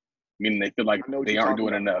self-esteem, meaning they feel like they aren't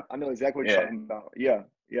doing enough. I know exactly what you're talking about. Yeah.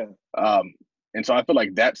 And so I feel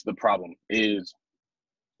like that's the problem is.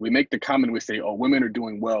 We make the comment, we say, oh, women are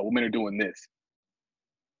doing well, women are doing this.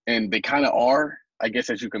 And they kind of are, I guess,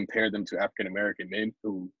 as you compare them to African-American men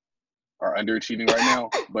who are underachieving right now.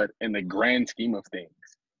 But in the grand scheme of things,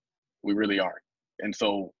 we really aren't. And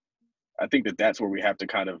so I think that that's where we have to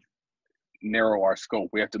kind of narrow our scope.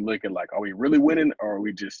 We have to look at like, are we really winning, or do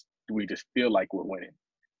we just feel like we're winning?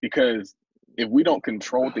 Because if we don't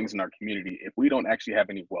control things in our community, if we don't actually have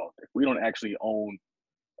any wealth, if we don't actually own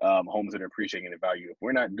homes that are appreciating in value, if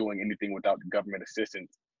we're not doing anything without the government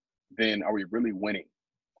assistance, then are we really winning?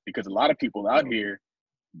 Because a lot of people out here,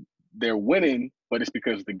 they're winning, but it's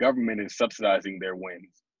because the government is subsidizing their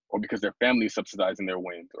wins, or because their family is subsidizing their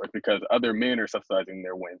wins, or it's because other men are subsidizing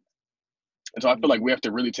their wins. And so I feel like we have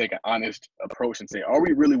to really take an honest approach and say, are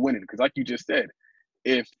we really winning? Because like you just said,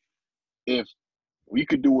 if we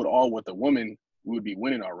could do it all with a woman, we would be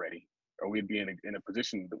winning already, or we'd be in a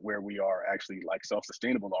position where we are actually like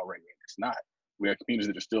self-sustainable already. And it's not. We have communities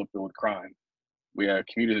that are still filled with crime. We have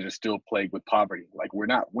communities that are still plagued with poverty. Like, we're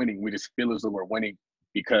not winning. We just feel as though we're winning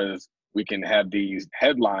because we can have these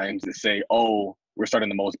headlines that say, oh, we're starting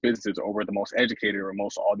the most businesses, or we're the most educated, or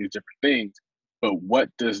most all these different things. But what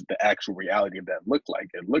does the actual reality of that look like?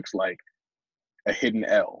 It looks like a hidden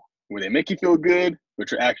L, where they make you feel good,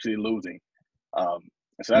 but you're actually losing. And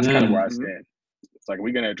so that's kind of where I stand. It's like,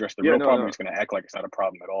 we're going to address the real problem. We're just going to act like it's not a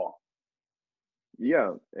problem at all.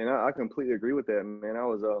 Yeah, and I completely agree with that, man. I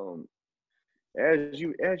was as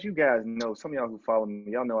you guys know, some of y'all who follow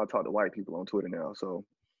me, y'all know I talk to white people on Twitter now. So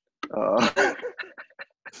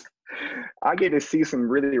I get to see some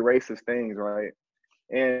really racist things, right?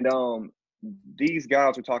 And these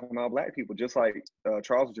guys were talking about black people, just like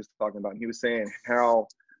Charles was just talking about. He was saying how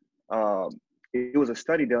it was a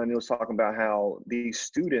study done. It was talking about how these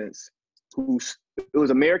students it was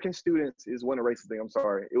American students is one of the racist thing. I'm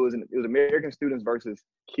sorry. It was American students versus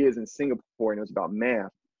kids in Singapore, and it was about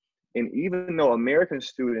math. And even though American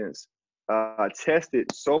students tested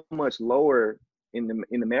so much lower in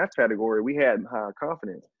the math category, we had higher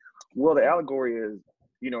confidence. Well, the allegory is,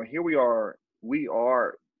 here we are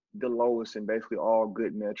the lowest in basically all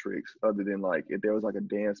good metrics, other than like if there was like a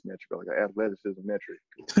dance metric or like an athleticism metric.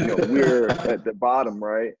 We're at the bottom,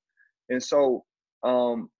 right? And so,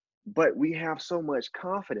 but we have so much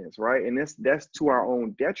confidence, right? And that's to our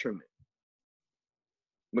own detriment.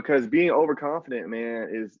 Because being overconfident,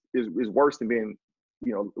 man, is worse than being,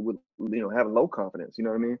 having low confidence. You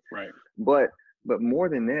know what I mean? Right. But more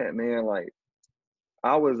than that, man, like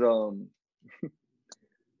I was,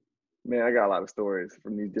 man, I got a lot of stories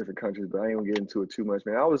from these different countries, but I ain't gonna get into it too much,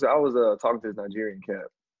 man. I was talking to this Nigerian cat,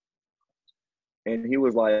 and he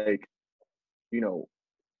was like,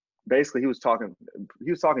 basically he was talking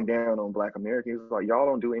down on Black America. He was like, y'all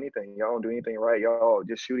don't do anything. Y'all don't do anything right. Y'all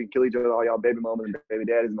just shoot and kill each other, all y'all baby mamas and baby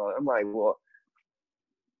daddies and all. I'm like, well,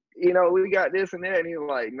 we got this and that. And he was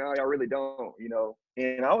like, no, y'all really don't,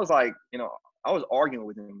 And I was like, I was arguing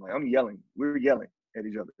with him. Like, I'm yelling. We were yelling at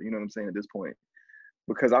each other, you know what I'm saying, at this point.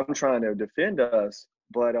 Because I'm trying to defend us,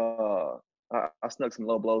 but I snuck some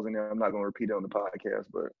low blows in there. I'm not going to repeat it on the podcast,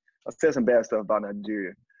 but I said some bad stuff about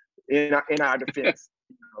Nigeria in our defense,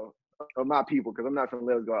 of my people, because I'm not going to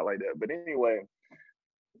let us go out like that. But anyway,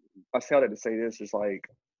 I said it to say this. It's like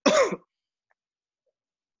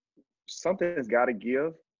something's got to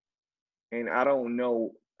give, and I don't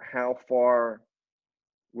know how far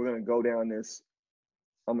we're going to go down this.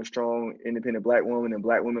 I'm a strong, independent Black woman, and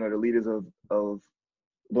Black women are the leaders of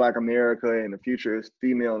Black America, and the future is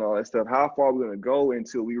female and all that stuff. How far are we going to go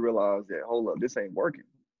until we realize that, hold up, this ain't working?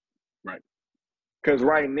 Right. Because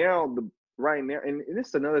right now, and this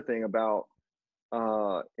is another thing about,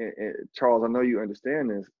 and Charles, I know you understand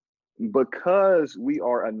this, because we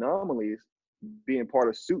are anomalies being part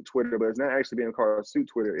of Suit Twitter, but it's not actually being part of Suit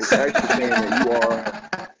Twitter. It's actually saying that you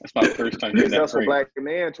are that's my first time hearing that successful phrase. Black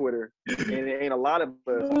man Twitter, and it ain't a lot of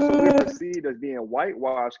us. So we're perceived as being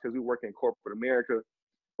whitewashed because we work in corporate America,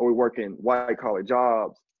 or we work in white collar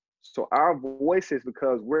jobs. So our voices,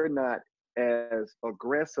 because we're not as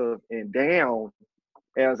aggressive and down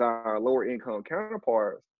as our lower income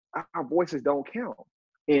counterparts, our voices don't count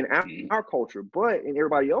in our culture. But in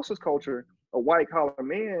everybody else's culture, a white collar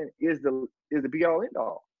man is the be all end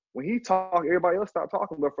all. When he talk, everybody else stop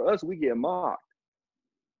talking. But for us, we get mocked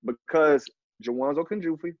because Jawanzo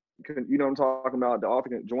Kunjufi, you know what I'm talking about, the author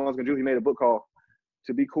Jawanzo Kunjufi made a book called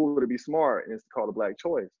To Be Cool or to Be Smart, and it's called The Black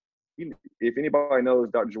Choice. If anybody knows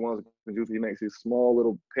Dr. Jawanzo Kunjufi, he makes these small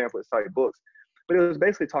little pamphlet-type books. But it was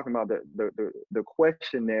basically talking about the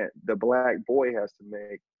question that the Black boy has to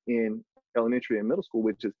make in elementary and middle school,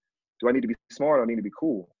 which is, do I need to be smart or I need to be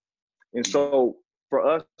cool? And so for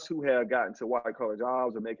us who have gotten to white collar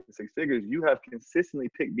jobs or making six figures, you have consistently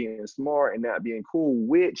picked being smart and not being cool,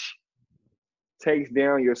 which takes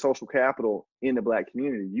down your social capital in the Black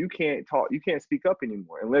community. You can't talk, you can't speak up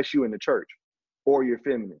anymore unless you're in the church or you're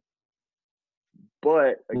feminine.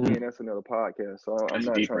 But again, that's another podcast. So I'm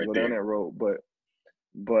not trying to go down that road,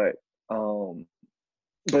 but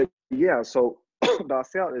But yeah, so I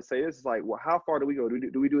say out to say this is like, well, how far do we go?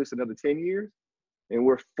 Do we do this another 10 years? And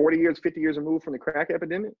we're 40 years, 50 years removed from the crack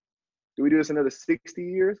epidemic? Do we do this another 60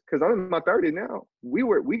 years? Because I'm in my 30s now. We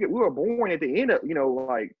were born at the end of,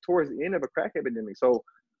 like towards the end of a crack epidemic. So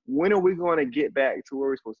when are we going to get back to where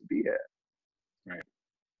we're supposed to be at? Right.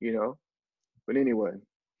 But anyway.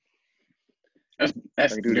 That's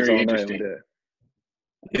very interesting.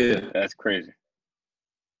 Yeah. That's crazy.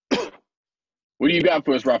 What do you got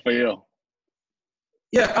for us, Raphael?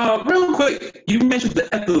 Yeah, real quick, you mentioned the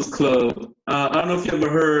Ethos Club. I don't know if you ever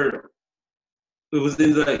heard. It was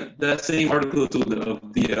in that same article to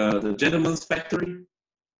the Gentleman's Factory.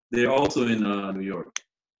 They're also in New York.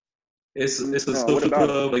 It's a social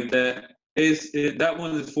club like that. That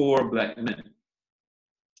one is for Black men.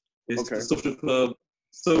 It's a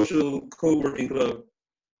social co-working club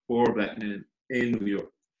for Black men in New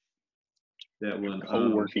York. That one.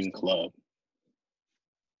 Co-working club.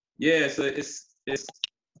 Yeah, so it's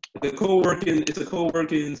a co-working. It's a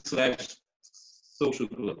co-working / social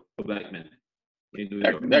club for Black men in New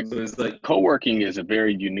York. So it's like co-working is a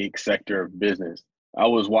very unique sector of business. I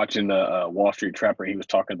was watching the Wall Street Trapper. He was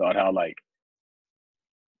talking about how like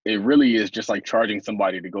it really is just like charging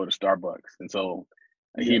somebody to go to Starbucks. And so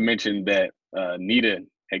he mentioned that Nita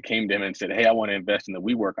had came to him and said, "Hey, I want to invest in the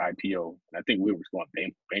WeWork IPO." And I think WeWork's going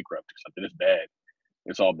bankrupt or something. It's bad.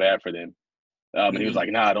 It's all bad for them. And he was like,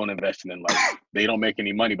 "Nah, I don't invest in them. Like, they don't make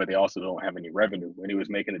any money, but they also don't have any revenue." When he was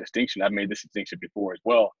making a distinction, I've made this distinction before as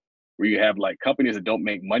well, where you have like companies that don't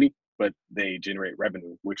make money, but they generate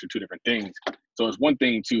revenue, which are two different things. So it's one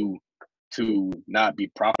thing to not be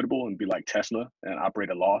profitable and be like Tesla and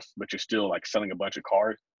operate a loss, but you're still like selling a bunch of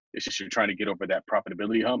cars. It's just you're trying to get over that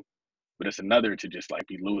profitability hump. But it's another to just like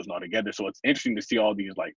be losing altogether. So it's interesting to see all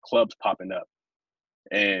these like clubs popping up,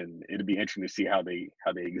 and it'll be interesting to see how they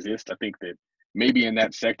exist. I think that maybe in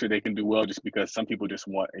that sector they can do well, just because some people just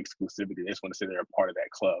want exclusivity. They just want to say they're a part of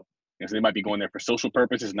that club, and so they might be going there for social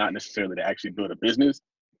purposes, not necessarily to actually build a business.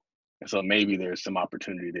 And so maybe there's some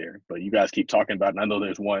opportunity there. But you guys keep talking about, and I know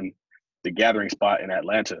there's one, the Gathering Spot in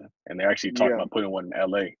Atlanta, and they're actually talking about putting one in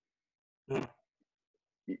LA.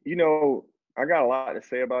 I got a lot to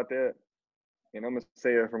say about that. And I'm going to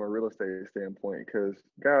say it from a real estate standpoint, because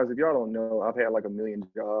guys, if y'all don't know, I've had like 1 million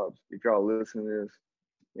jobs. If y'all listen to this,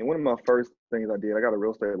 and one of my first things I did, I got a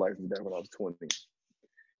real estate license back when I was 20.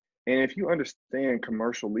 And if you understand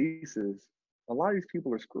commercial leases, a lot of these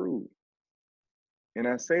people are screwed. And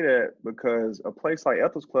I say that because a place like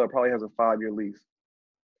Ethos Club probably has a 5-year lease.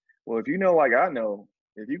 Well, if you know, like I know,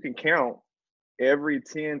 if you can count, every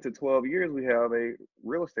 10 to 12 years, we have a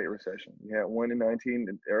real estate recession. We had one in the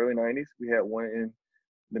early 90s. We had one in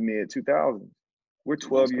the mid 2000s. We're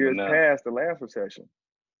 12 years past the last recession.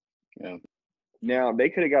 Yeah. Now, they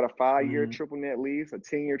could have got a 5-year triple net lease, a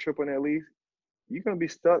 10-year triple net lease. You're going to be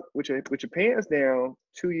stuck with your pants down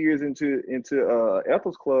 2 years into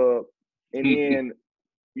Ethos Club, and then,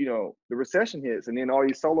 the recession hits, and then all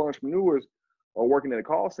these solo entrepreneurs are working at a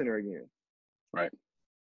call center again. Right.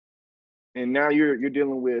 And now you're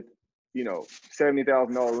dealing with,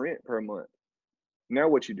 $70,000 rent per month. Now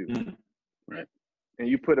what you do? Right. And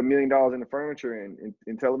you put $1 million in the furniture and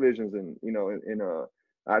in televisions and in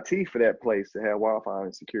IT for that place to have Wi-Fi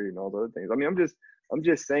and security and all those other things. I mean, I'm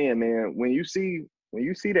just saying, man. When you see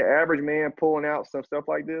the average man pulling out some stuff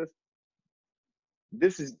like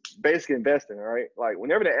this is basically investing, all right? Like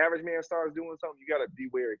whenever the average man starts doing something, you gotta be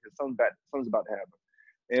wary because something's about to happen.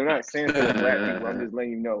 And I'm not saying for Black people. I'm just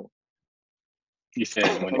letting you know. He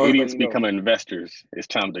said, when idiots become investors, it's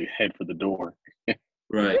time to head for the door.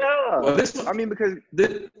 Right. Yeah. Well, this one, because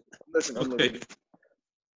listen. Okay.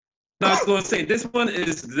 No, I was going to say this one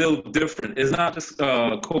is a little different. It's not just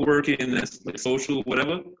co-working, that's like social,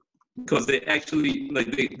 whatever, because they actually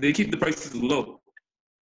they keep the prices low.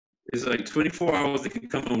 It's like 24 hours. They can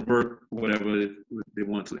come and work whatever they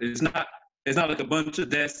want to. It's not like a bunch of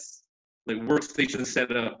desks, like workstations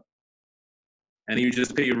set up, and you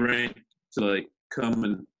just pay your rent to like come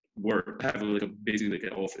and work, have basically like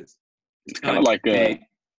an office. It's kind of like it's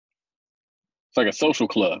like a social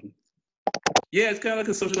club. Yeah, it's kind of like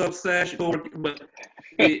a social club / co-working, but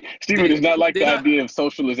Stephen is not like the idea of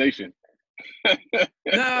socialization.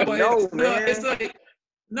 Nah, but no, man. It's like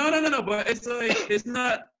no, but it's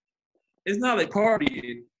not like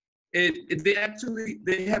party.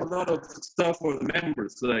 They have a lot of stuff for the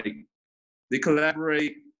members. Like they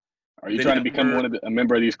collaborate. Are you trying to become a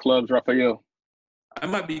member of these clubs, Raphael? I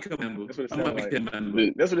might become a member. That's what it I might like. become a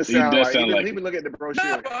member. That's what it sounds like. Even look at the brochure.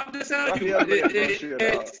 No, but I'm just telling you.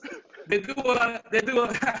 They do a lot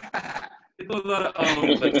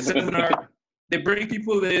of like seminar. they bring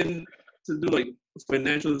people in to do like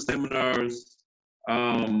financial seminars,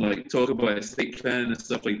 like talk about estate planning and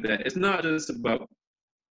stuff like that. It's not just about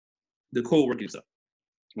the co-working stuff.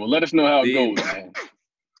 Well, let us know how it goes, man.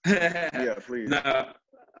 Yeah, please. Nah,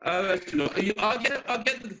 I'll let you know. I'll get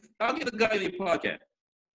the guy in your podcast.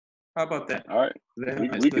 How about that? All right,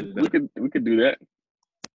 we could do that.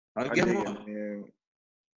 I'll get him on.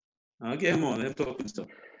 I'll get him on. They're talking stuff.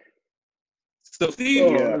 So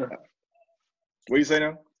Steve, what you say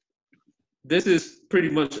now? This is pretty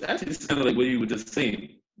much actually this is kind of like what you were just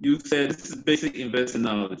saying. You said this is basic investing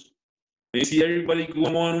knowledge. When you see everybody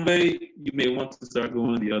going one way, you may want to start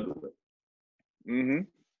going the other way.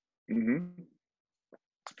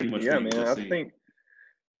 Pretty much. Yeah, man. I think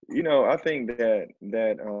that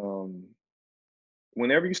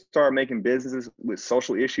whenever you start making businesses with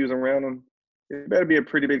social issues around them, it better be a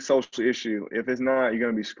pretty big social issue. If it's not, you're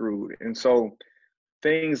gonna be screwed. And so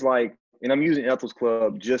things like, and I'm using Ethel's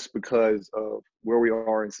Club just because of where we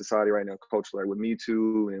are in society right now, culturally, like with Me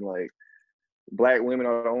Too, and like Black women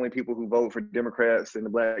are the only people who vote for Democrats in the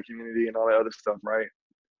Black community and all that other stuff, right?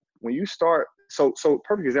 When you start, so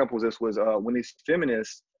perfect example of this was when these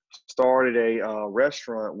feminists started a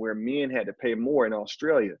restaurant where men had to pay more in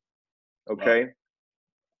Australia, okay? Wow.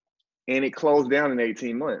 And it closed down in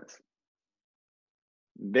 18 months.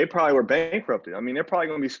 They probably were bankrupted. I mean, they're probably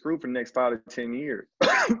going to be screwed for the next 5 to 10 years,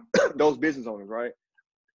 those business owners, right?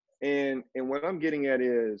 And what I'm getting at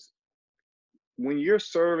is when you're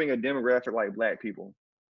serving a demographic like Black people,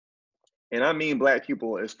 and I mean Black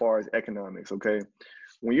people as far as economics, okay?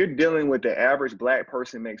 When you're dealing with the average Black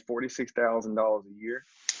person makes $46,000 a year,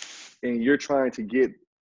 and you're trying to get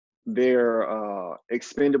their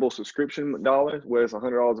expendable subscription dollars, whether it's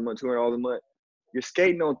 $100 a month, $200 a month, you're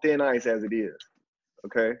skating on thin ice as it is,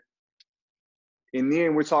 okay? And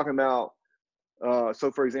then we're talking about,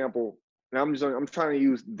 so for example, and I'm trying to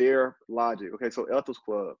use their logic, okay? So Ethel's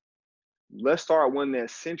Club, let's start one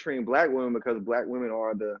that's centering Black women because Black women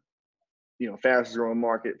are the, fastest growing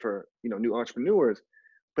market for, new entrepreneurs.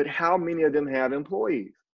 But how many of them have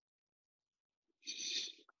employees?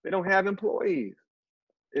 They don't have employees.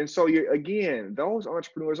 And so again, those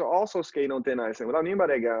entrepreneurs are also skating on thin ice. And what I mean by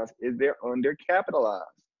that, guys, is they're undercapitalized.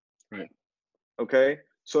 Right. Okay.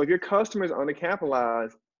 So if your customer is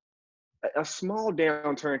undercapitalized, a small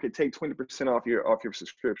downturn could take 20% off your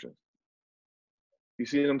subscriptions. You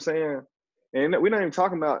see what I'm saying? And we're not even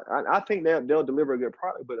talking about, I think that they'll deliver a good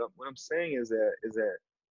product, but what I'm saying is that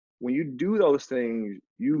when you do those things,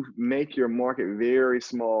 you make your market very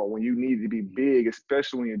small when you need to be big,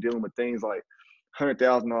 especially when you're dealing with things like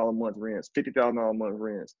 $100,000 a month rents, $50,000 a month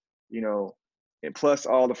rents, and plus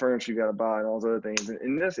all the furniture you got to buy and all those other things.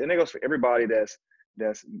 And that goes for everybody that's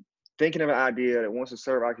thinking of an idea that wants to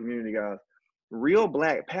serve our community, guys. Real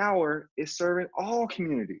Black power is serving all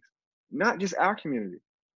communities, not just our community.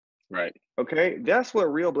 Right. Okay. That's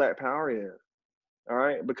what real Black power is. All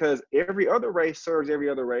right, because every other race serves every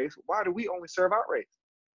other race. Why do we only serve our race?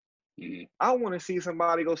 Mm-hmm. I want to see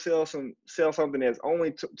somebody go sell something that's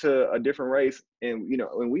only to a different race, and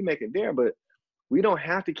and we make it there. But we don't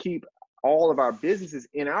have to keep all of our businesses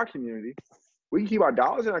in our community. We can keep our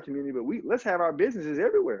dollars in our community, but let's have our businesses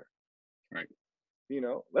everywhere. Right.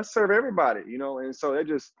 Let's serve everybody. And so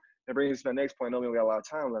that brings us to the next point. I know we don't got a lot of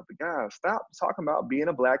time left, but guys, stop talking about being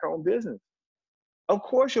a Black-owned business. Of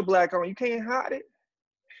course you're Black-owned. You can't hide it.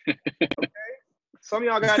 Okay. Some of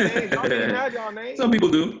y'all got names. Y'all didn't have y'all names. Some people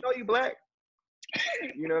do. You know you Black.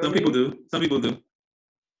 Some people do. Some people do.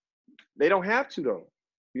 They don't have to though.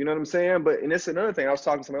 You know what I'm saying? And it's another thing. I was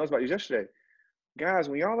talking to somebody else about this yesterday. Guys,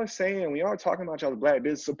 when y'all are talking about y'all's Black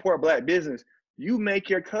business, support Black business, you make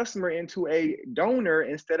your customer into a donor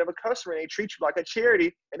instead of a customer, and they treat you like a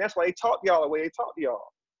charity, and that's why they talk to y'all the way they talk to y'all.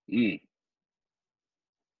 Mm.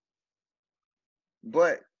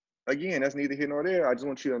 But again, that's neither here nor there. I just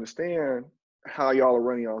want you to understand how y'all are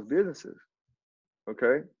running y'all's businesses.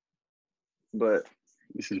 Okay? But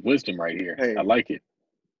this is wisdom right here. Hey, I like it.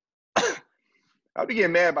 I'll be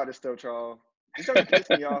getting mad about this stuff, Charles. It's gonna piss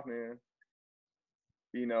me off, man.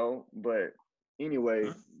 But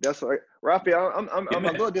anyway, that's what Raphael, I'm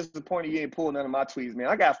a little disappointed you ain't pulled none of my tweets, man.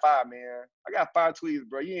 I got 5, man. I got 5 tweets,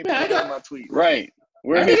 bro. You ain't pulled none of my tweets. Right.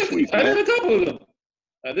 Where are his tweets, man? I did a couple of them.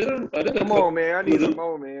 I did Come on, man. I need some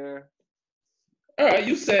more, man. All right,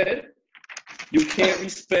 you said you can't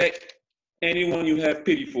respect anyone you have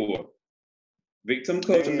pity for. Victim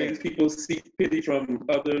culture makes people seek pity from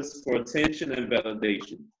others for attention and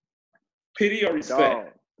validation. Pity or respect?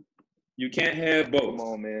 Dog. You can't have both. Come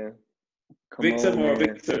on, man. Victim or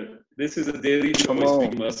victor? This is a daily choice we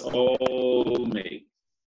must all make.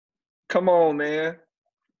 Come on, man.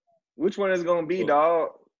 Which one is it gonna be, dog?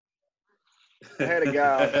 I had a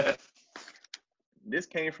guy. This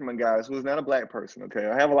came from a guy who was not a black person. Okay,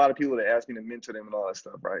 I have a lot of people that ask me to mentor them and all that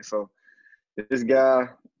stuff, right? So this guy,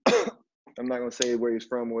 I'm not gonna say where he's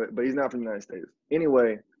from, but he's not from the United States.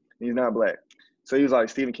 Anyway, he's not black. So he was like,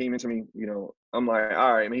 Stephen, can you mentor me? You know, I'm like,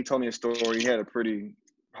 all right, man. He told me a story. He had a pretty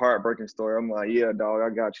heartbreaking story. I'm like, yeah, dog, I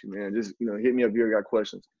got you, man. Just, you know, hit me up if you got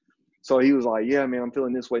questions. So he was like, yeah, man, I'm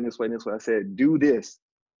feeling this way, this way, this way. I said, do this.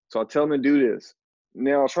 So I tell him to do this.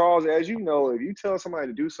 Now, Charles, as you know, if you tell somebody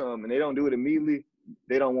to do something and they don't do it immediately,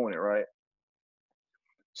 they don't want it, right?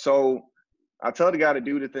 So I tell the guy to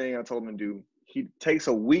do the thing I told him to do. He takes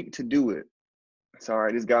a week to do it. It's all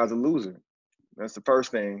right, this guy's a loser. That's the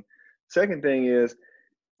first thing. Second thing is,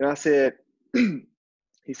 and I said,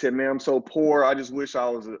 he said, man, I'm so poor. I just wish I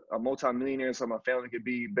was a multimillionaire so my family could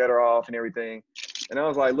be better off and everything. And I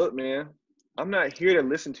was like, look, man, I'm not here to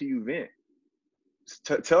listen to you vent.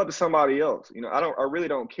 Tell it to somebody else. You know, I really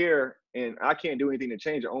don't care, and I can't do anything to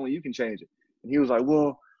change it. Only you can change it. And he was like,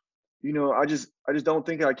 well, you know, I just don't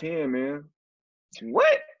think I can, man.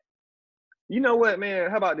 What? You know what,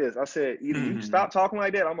 man? How about this? I said, either you stop talking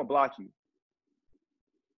like that, I'm gonna block you.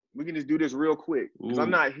 We can just do this real quick, because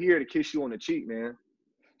I'm not here to kiss you on the cheek, man.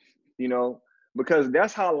 You know, because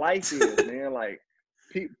that's how life is, man. Like,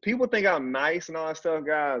 people think I'm nice and all that stuff,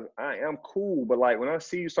 guys. I am cool, but like when I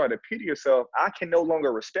see you start to pity yourself, I can no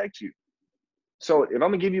longer respect you. So if I'm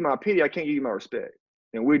gonna give you my pity, I can't give you my respect.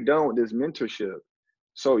 And we're done with this mentorship.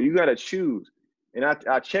 So you gotta choose. And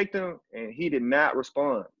I checked him, and he did not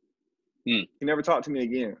respond. He never talked to me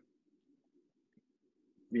again.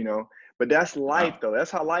 You know, but that's life, though.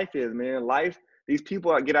 That's how life is, man. Life. These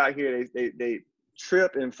people that get out here, they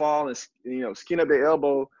trip and fall and, you know, skin up their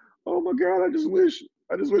elbow. Oh my God, I just wish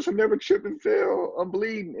I never tripped and fell. I'm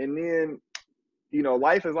bleeding. And then, you know,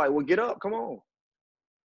 life is like, well, get up, come on.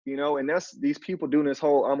 You know, and that's these people doing this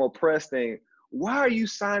whole I'm oppressed thing. Why are you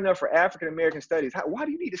signing up for African American studies? Why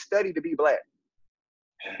do you need to study to be black?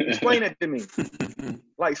 Explain it to me.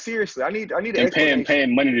 Like, seriously, I need an explanation.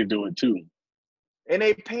 Paying money to do it too. And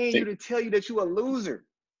they paying you to tell you that you a loser.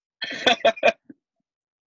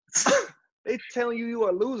 They telling you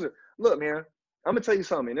a loser. Look, man, I'm gonna tell you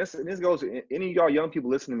something. And this goes to any of y'all young people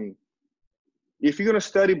listening to me. If you're gonna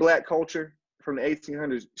study black culture from the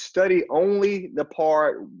 1800s, study only the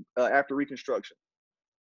part after Reconstruction.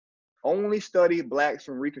 Only study blacks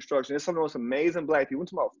from Reconstruction. There's some of the most amazing black people. We're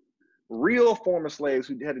talking about real former slaves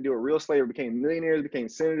who had to deal with real slavery, became millionaires, became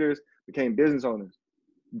senators, became business owners.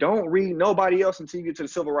 Don't read nobody else until you get to the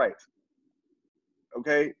civil rights.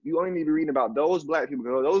 Okay? You only need to be reading about those black people,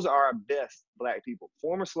 because those are our best black people.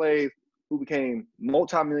 Former slaves who became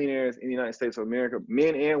multimillionaires in the United States of America.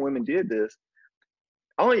 Men and women did this.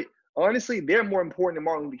 Honestly, they're more important than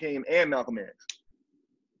Martin Luther King and Malcolm X.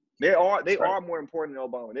 They are more important than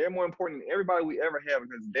Obama. They're more important than everybody we ever have,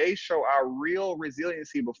 because they show our real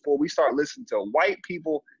resiliency before we start listening to white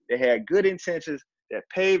people that had good intentions that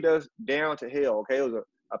paved us down to hell. Okay, it was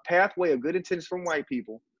a pathway of good intentions from white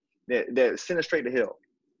people that sent us straight to hell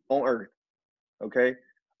on earth. Okay,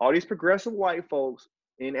 all these progressive white folks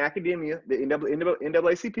in academia, the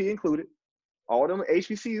NAACP included, all them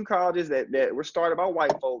HBCU colleges that were started by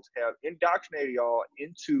white folks have indoctrinated y'all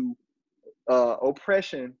into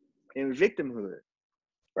oppression and victimhood.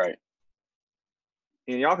 Right.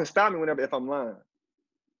 And y'all can stop me whenever if I'm lying.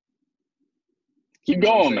 Keep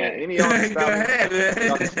going, man. Any of y'all can stop me.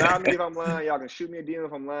 Y'all can stop me if I'm lying. Y'all can shoot me a DM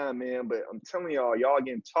if I'm lying, man. But I'm telling y'all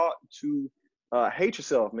getting taught to hate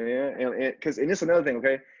yourself, man. And this is another thing,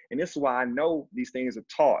 okay? And this is why I know these things are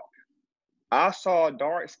taught. I saw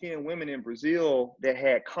dark-skinned women in Brazil that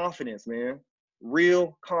had confidence, man.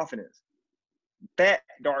 Real confidence. Fat,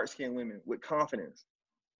 dark-skinned women with confidence.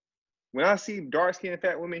 When I see dark-skinned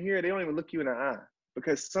fat women here, they don't even look you in the eye,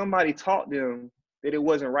 because somebody taught them that it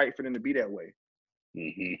wasn't right for them to be that way.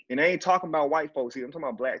 And I ain't talking about white folks here. I'm talking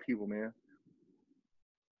about black people, man.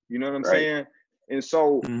 You know what I'm saying? And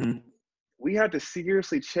so we have to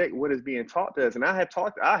seriously check what is being taught to us. And I have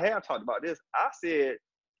talked about this. I said,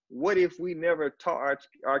 what if we never taught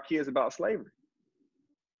our kids about slavery?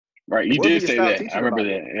 Right. You did say that. I remember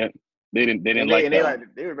that. Yeah. They didn't like that.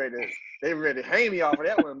 They were ready to hang me off of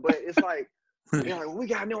that one. But it's like, they're like, we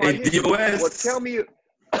got no idea. ADOS. Well, tell me,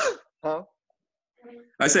 huh?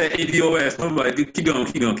 I said ADOS. I'm like, keep going.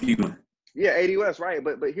 Yeah, ADOS, right.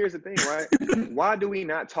 But here's the thing, right? Why do we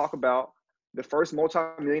not talk about the first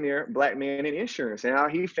multimillionaire black man in insurance and how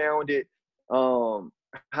he found it? How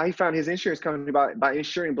he found his insurance company by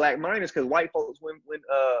insuring black miners, because white folks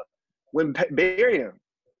wouldn't bury them,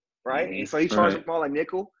 right? And so he charged them all a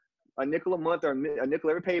nickel a month or a nickel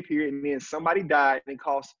every pay period, and then somebody died and it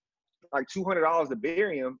cost like $200 to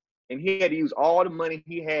bury him, and he had to use all the money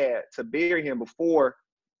he had to bury him before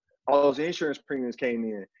all those insurance premiums came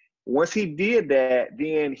in. Once he did that,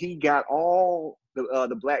 then he got all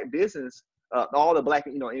the black business, all the black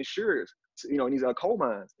insurers, in these coal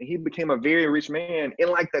mines, and he became a very rich man in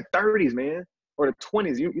like the 30s, man, or the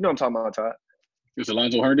 20s. You know what I'm talking about, Todd? It was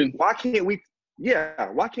Alonzo Herndon. Why can't we? Yeah,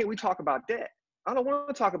 why can't we talk about that? I don't want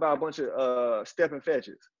to talk about a bunch of step and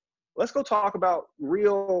fetches. Let's go talk about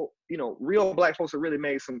real black folks that really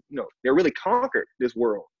made some, they really conquered this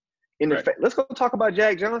world. Let's go talk about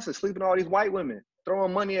Jack Johnson sleeping all these white women,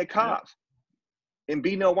 throwing money at cops, and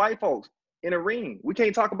beating up white folks in a ring. We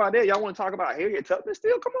can't talk about that. Y'all want to talk about Harriet Tubman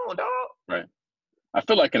still? Come on, dog. Right. I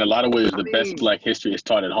feel like in a lot of ways, the best black history is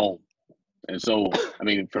taught at home. And so, I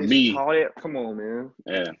mean, for me, come on, man.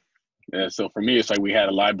 Yeah. So for me, it's like we had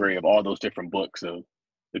a library of all those different books of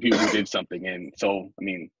the people who did something. And so, I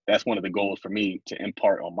mean, that's one of the goals for me to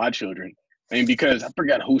impart on my children. I mean, because I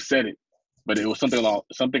forgot who said it, but it was something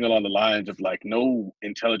along the lines of like, no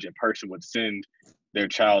intelligent person would send their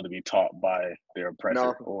child to be taught by their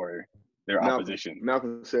oppressor or their opposition.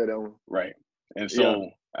 Malcolm said that one. Right. And so,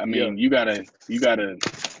 I mean, you gotta,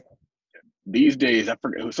 these days, I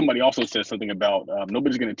forget, somebody also said something about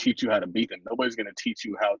nobody's going to teach you how to beat them. Nobody's going to teach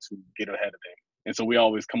you how to get ahead of them. And so we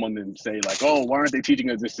always come on and say like, oh, why aren't they teaching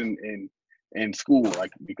us this in school? Like,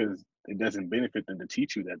 because it doesn't benefit them to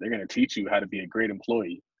teach you that. They're going to teach you how to be a great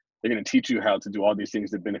employee. They're going to teach you how to do all these things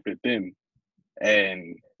that benefit them.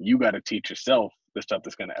 And you got to teach yourself the stuff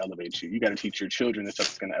that's going to elevate you. You got to teach your children the stuff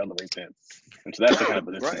that's going to elevate them. And so that's the kind of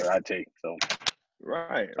position that I take. So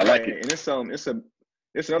I like it. And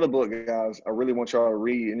it's another book, guys. I really want y'all to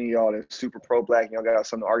read. Any of y'all that's super pro-black and y'all got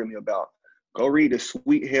something to argue me about, go read The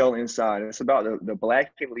Sweet Hell Inside. It's about the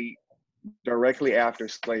black elite directly after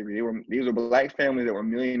slavery. These were black families that were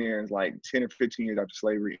millionaires like 10 or 15 years after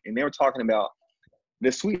slavery. And they were talking about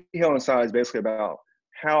The Sweet Hell Inside is basically about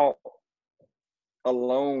how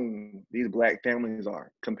alone these black families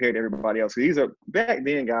are compared to everybody else. These are, back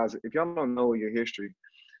then, guys, if y'all don't know your history,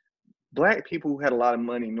 black people who had a lot of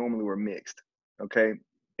money normally were mixed. Okay,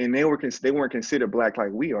 and they weren't considered black like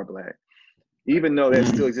we are black, even though that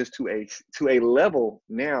still exists to a level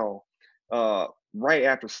now. Right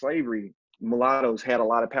after slavery, mulattoes had a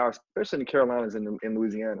lot of power, especially in the Carolinas and in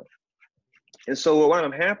Louisiana. And so what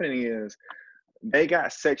wound up happening is they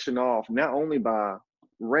got sectioned off not only by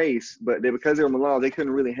race, but because they were mulattoes, they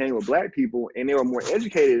couldn't really hang with black people, and they were more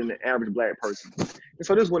educated than the average black person. And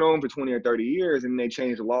so this went on for 20 or 30 years, and they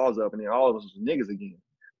changed the laws up, and then all of us was niggas again.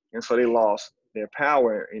 And so they lost their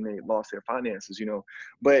power and they lost their finances,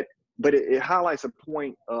 but it highlights a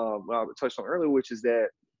point of what I touched on earlier, which is that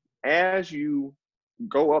as you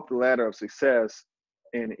go up the ladder of success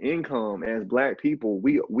and income as black people,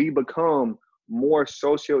 we become more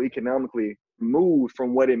socioeconomically moved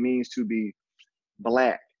from what it means to be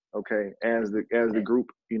black, okay, as the group,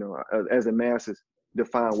 as the masses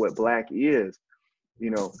define what black is,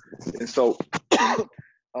 and so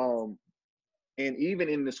and even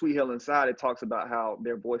in The Sweet Hell Inside, it talks about how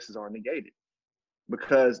their voices are negated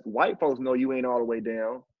because white folks know you ain't all the way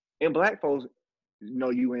down, and black folks know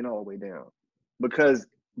you ain't all the way down because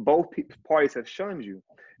both parties have shunned you.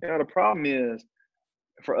 Now, the problem is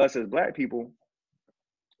for us as black people,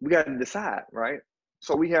 we got to decide, right?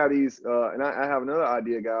 So we have these, and I have another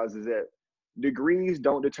idea, guys, is that degrees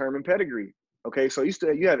don't determine pedigree. Okay, so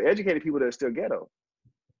you have educated people that are still ghetto.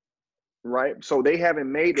 Right, so they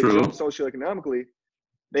haven't made the jump socioeconomically.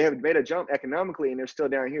 They haven't made a jump economically, and they're still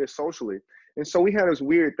down here socially. And so we have this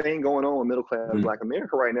weird thing going on in middle class Black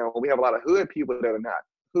America right now. We have a lot of hood people that are not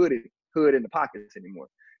hood in the pockets anymore.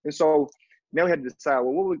 And so now we have to decide,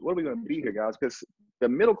 well, what are we going to be here, guys? Because the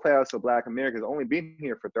middle class of Black America has only been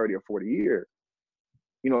here for 30 or 40 years.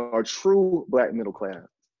 A true Black middle class.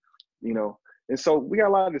 And so we got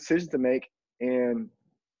a lot of decisions to make, and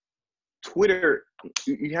Twitter,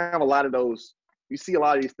 you have a lot of those, you see a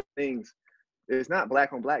lot of these things. It's not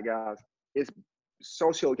black on black, guys. It's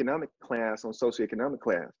socioeconomic class on socioeconomic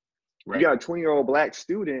class. Right. You got a 20-year-old Black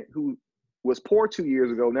student who was poor 2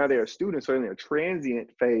 years ago. Now they're a student, so they're in a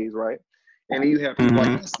transient phase, right? And then you have people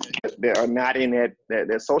like us that are not in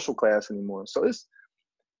that social class anymore. So it's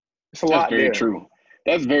a lot there. That's very true.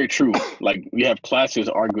 That's very true. Like, we have classes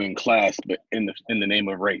arguing class, but in the name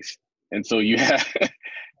of race. And so you have...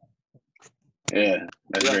 Yeah,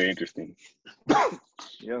 that's very interesting.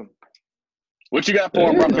 Yeah. What you got for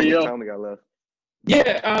him, Raphael? Time we got left.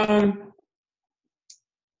 Yeah.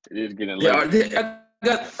 It is getting late. Yeah,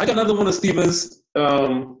 I got another one of Stephen's.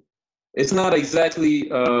 It's not exactly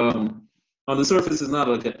on the surface. It's not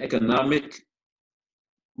like an economic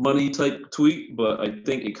money type tweet, but I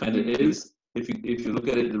think it kind of is if you look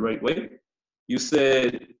at it the right way. You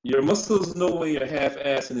said your muscles know when you're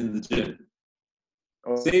half-assing in the gym.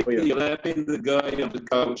 Say you're lapping the guy on the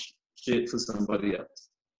couch shit for somebody else.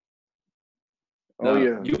 Now,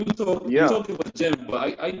 you talking about gym,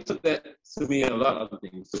 but I took that to mean a lot of other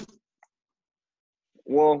things too.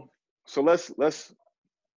 Well, so let's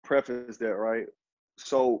preface that, right?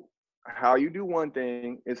 So how you do one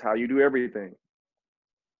thing is how you do everything.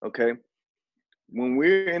 Okay? When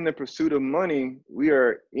we're in the pursuit of money, we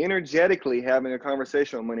are energetically having a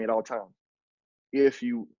conversation on money at all times. If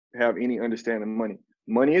you have any understanding of money.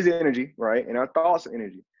 Money is energy, right? And our thoughts are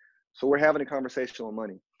energy. So we're having a conversation on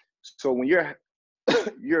money. So when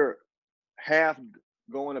you're half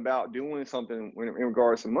going about doing something in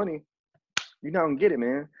regards to money, you're not gonna get it,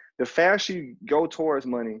 man. The faster you go towards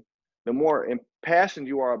money, the more impassioned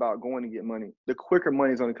you are about going to get money, the quicker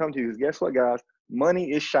money is gonna come to you. Because guess what, guys?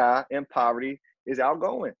 Money is shy and poverty is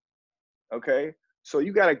outgoing. Okay? So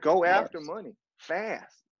you gotta go after money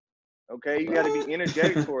fast. Okay? You gotta be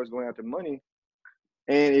energetic towards going after money.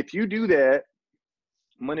 And if you do that,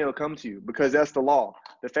 money will come to you because that's the law.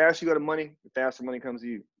 The faster you go to money, the faster money comes to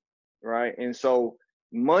you, right? And so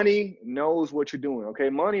money knows what you're doing, okay?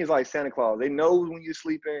 Money is like Santa Claus. They know when you're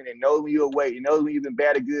sleeping. They know when you're awake. They know when you've been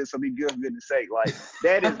bad or good, so be good for goodness sake. Like,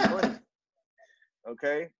 that is money,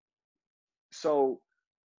 okay? So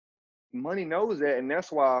money knows that, and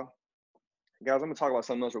that's why, guys, I'm going to talk about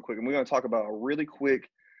something else real quick. And we're going to talk about a really quick,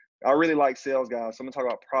 I really like sales, guys. So I'm going to talk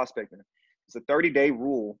about prospecting. It's a 30-day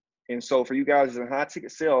rule. And so for you guys in high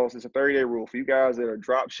ticket sales, it's a 30-day rule. For you guys that are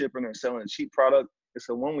drop shipping or selling a cheap product, it's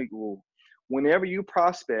a 1-week rule. Whenever you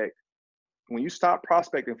prospect, when you stop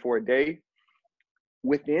prospecting for a day,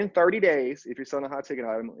 within 30 days, if you're selling a high ticket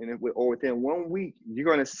item, or within 1 week, you're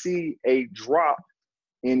going to see a drop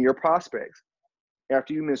in your prospects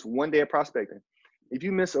after you miss 1 day of prospecting. If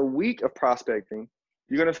you miss a week of prospecting,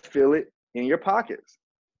 you're going to feel it in your pockets,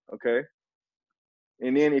 okay?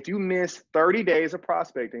 And then if you miss 30 days of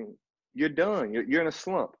prospecting, you're done. You're in a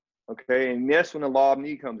slump, okay? And that's when the law of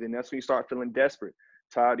need comes in. That's when you start feeling desperate.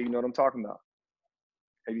 Todd, do you know what I'm talking about?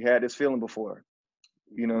 Have you had this feeling before?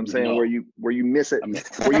 You know what I'm saying? No. Where you miss it,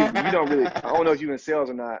 where you don't really, I don't know if you're in sales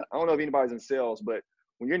or not. I don't know if anybody's in sales, but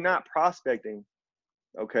when you're not prospecting,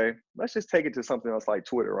 okay, let's just take it to something else like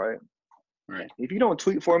Twitter, right? Right. If you don't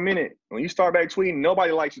tweet for a minute, when you start back tweeting,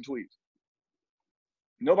 nobody likes your tweets.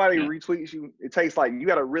 Nobody retweets you. It takes you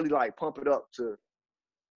got to really pump it up to,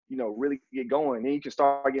 really get going. Then you can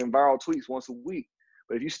start getting viral tweets once a week.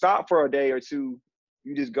 But if you stop for a day or two,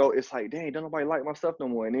 you just go, it's like, dang, don't nobody like my stuff no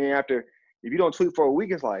more. And then if you don't tweet for a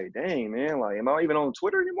week, it's like, dang, man, am I even on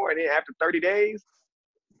Twitter anymore? And then after 30 days,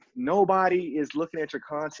 nobody is looking at your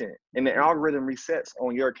content and the algorithm resets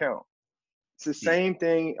on your account. It's the same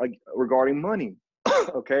thing regarding money,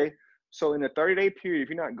 okay? So in the 30-day period, if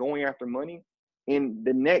you're not going after money, in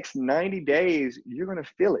the next 90 days, you're going to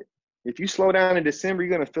feel it. If you slow down in December,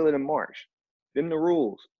 you're going to feel it in March. Them the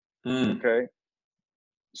rules, okay?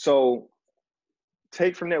 So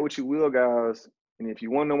take from that what you will, guys. And if you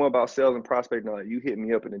want to know more about sales and prospecting, you hit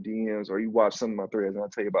me up in the DMs or you watch some of my threads and I'll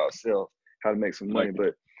tell you about sales, how to make some money.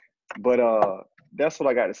 But that's what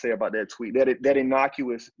I got to say about that tweet, that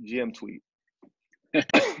innocuous gym tweet.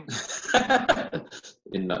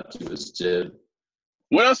 Innocuous gym.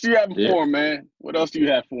 What else do you have for him, man? What else do you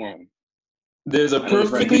have for him? There's a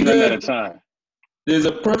perfectly good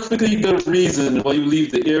reason why you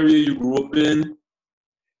leave the area you grew up in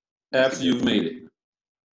after you've made it.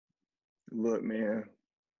 Look, man,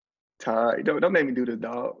 Ty, don't make me do this,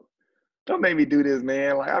 dog. Don't make me do this,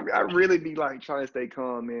 man. I really be trying to stay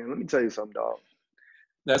calm, man. Let me tell you something, dog.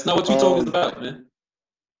 That's not what Tweet Talk is about, man.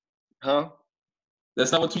 Huh?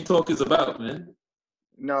 That's not what Tweet Talk is about, man.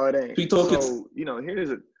 No, it ain't. Tweet Talk Tweet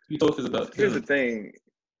Talk is about. Here's the thing.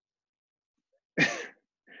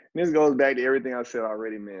 This goes back to everything I said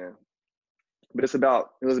already, man. But it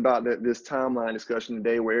was about this timeline discussion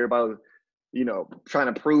today where everybody was,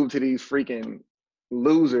 trying to prove to these freaking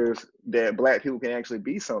losers that Black people can actually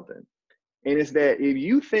be something. And it's that if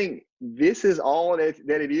you think this is all that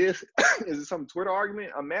it is some Twitter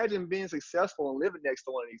argument, imagine being successful and living next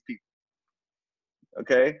to one of these people.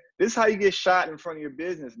 Okay? This is how you get shot in front of your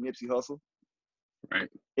business, Nipsey Hussle. Right.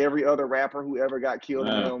 Every other rapper who ever got killed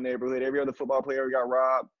in their own neighborhood, every other football player who got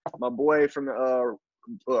robbed, my boy from the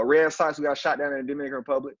Red Sox who got shot down in the Dominican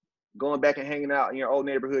Republic, going back and hanging out in your old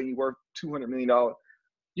neighborhood and you worth $200 million.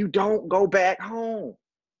 You don't go back home.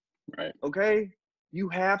 Right. Okay? You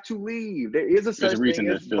have to leave. There is a such thing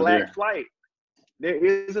as black flight. There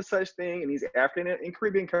is a such thing in these African and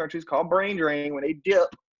Caribbean countries called brain drain when they dip.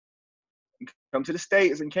 come to the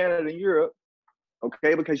States and Canada and Europe,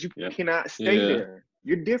 okay? Because you cannot stay there.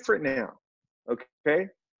 You're different now, okay?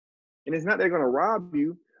 And it's not they're going to rob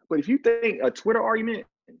you, but if you think a Twitter argument,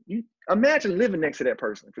 you imagine living next to that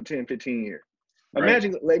person for 10, 15 years.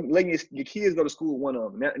 Imagine letting your kids go to school with one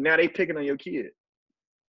of them. Now they picking on your kid.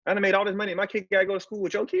 I done made all this money. My kid got to go to school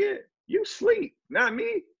with your kid. You sleep, not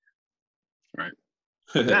me. Right.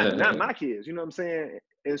 not my kids. You know what I'm saying?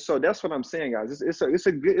 And so that's what I'm saying, guys.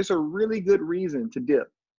 It's a really good reason to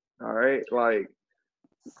dip. All right, like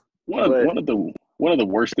one of the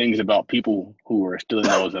worst things about people who are still in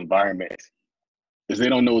those environments is they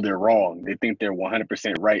don't know they're wrong. They think they're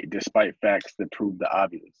 100% right, despite facts that prove the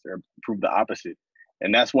obvious or prove the opposite.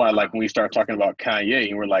 And that's why, like, when we start talking about Kanye,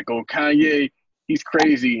 and we're like, "Oh, Kanye, he's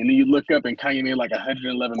crazy," and then you look up and Kanye made like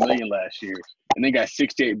 111 million last year, and they got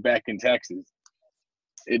 68 back in taxes.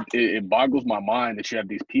 It boggles my mind that you have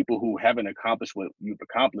these people who haven't accomplished what you've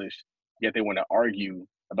accomplished, yet they want to argue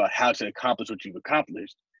about how to accomplish what you've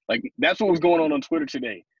accomplished. Like, that's what was going on Twitter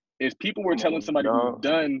today. Is people were telling somebody who's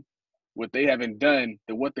done what they haven't done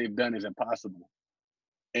that what they've done is impossible.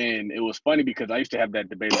 And it was funny because I used to have that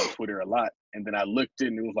debate on Twitter a lot, and then I looked in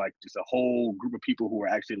and it was like just a whole group of people who were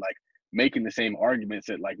actually like making the same arguments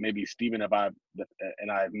that like maybe Stephen and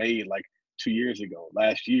I made like 2 years ago,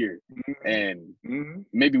 last year. And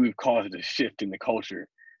maybe we've caused a shift in the culture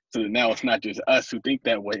so that now it's not just us who think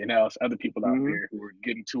that way, and now it's other people out there who are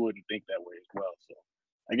getting to it and think that way as well. So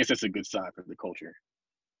I guess that's a good sign for the culture.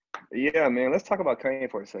 Yeah, man. Let's talk about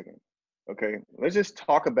Kanye for a second. Okay, let's just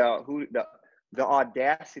talk about the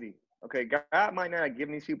audacity. Okay, God might not have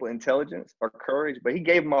given these people intelligence or courage, but he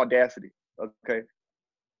gave them audacity. Okay,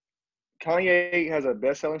 Kanye has a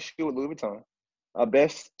best-selling shoe with Louis Vuitton,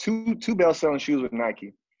 two best-selling shoes with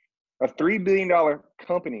Nike, a $3 billion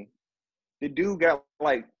company. The dude got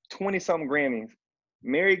like 20-something Grammys,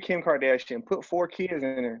 married Kim Kardashian, put 4 kids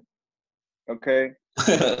in her. Okay,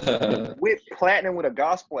 with platinum with a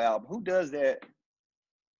gospel album. Who does that?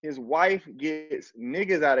 His wife gets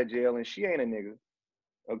niggas out of jail and she ain't a nigga.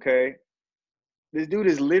 Okay, this dude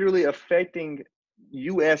is literally affecting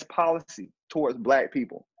U.S. policy towards black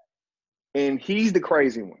people. And he's the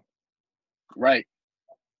crazy one. Right.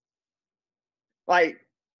 Like,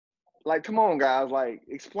 come on, guys. Like,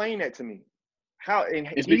 explain that to me. How?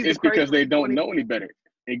 And it's because they don't know any better.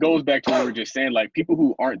 It goes back to what we were just saying. Like, people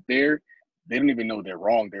who aren't there, they don't even know they're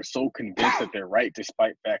wrong. They're so convinced that they're right,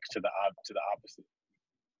 despite facts to the opposite.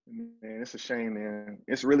 Man, it's a shame, man.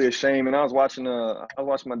 It's really a shame. And I was watching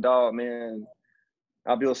my dog, man.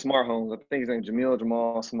 I build smart homes. I think his name Jamil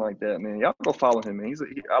Jamal, something like that, man. Y'all go follow him, man.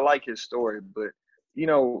 I like his story, but you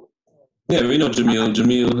know. Yeah, we know Jamil.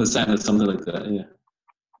 Jamil Hassan or something like that. Yeah.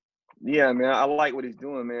 Yeah, man. I like what he's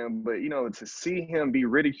doing, man. But you know, to see him be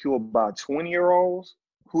ridiculed by 20-year-olds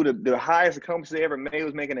who the highest accomplishment they ever made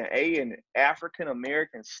was making an A in African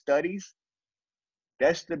American studies.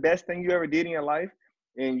 That's the best thing you ever did in your life.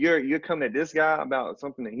 And you're coming at this guy about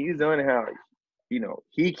something that he's done and how, you know,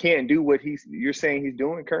 he can't do what you're saying he's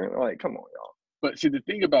doing currently. Like, come on, y'all. But see, the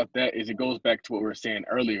thing about that is it goes back to what we were saying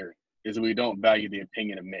earlier, is we don't value the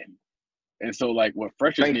opinion of men. And so, like, what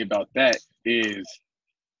frustrates me about that is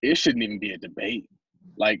it shouldn't even be a debate.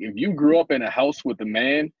 Like, if you grew up in a house with a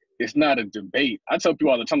man, it's not a debate. I tell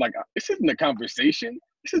people all the time, like, this isn't a conversation.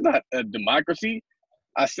 This is not a democracy.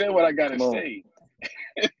 I said what I got to say.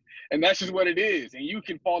 And that's just what it is. And you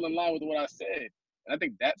can fall in line with what I said. And I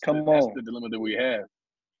think that's the dilemma that we have.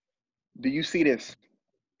 Do you see this?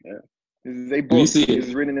 Yeah. This is a book. This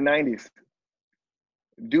is written in the 90s.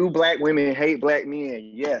 Do black women hate black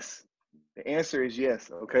men? Yes. The answer is yes,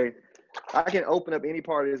 okay? I can open up any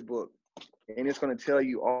part of this book, and it's going to tell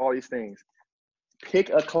you all these things.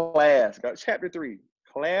 Pick a class. Got chapter 3.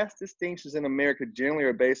 Class distinctions in America generally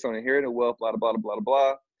are based on inherited wealth, blah, blah, blah, blah,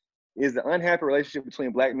 blah. Is the unhappy relationship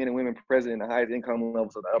between black men and women present in the highest income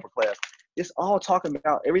levels of the upper class? It's all talking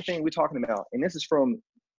about everything we're talking about. And this is from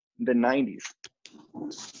the 90s.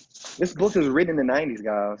 This book is written in the 90s,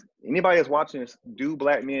 guys. Anybody that's watching this, Do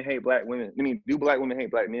Black Men Hate Black Women? Do Black Women Hate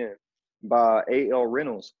Black Men by A.L.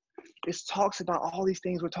 Reynolds. This talks about all these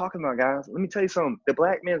things we're talking about, guys. Let me tell you something. The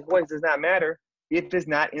black man's voice does not matter if it's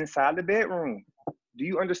not inside the bedroom. Do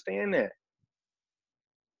you understand that?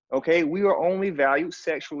 Okay, we are only valued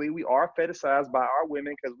sexually. We are fetishized by our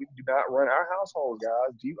women because we do not run our households,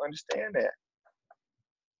 guys. Do you understand that?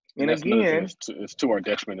 And again, it's to our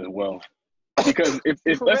detriment as well. Because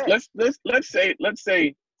if let's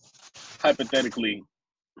say hypothetically,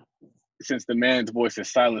 since the man's voice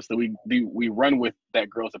is silenced, that we run with that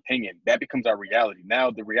girl's opinion, that becomes our reality.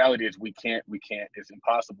 Now the reality is we can't, it's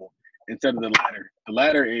impossible. Instead of the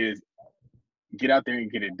latter is get out there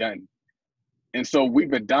and get it done. And so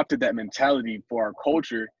we've adopted that mentality for our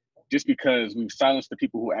culture just because we've silenced the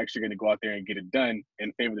people who are actually going to go out there and get it done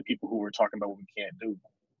in favor of the people who are talking about what we can't do.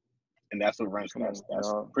 And that's what runs. That's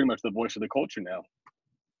pretty much the voice of the culture now.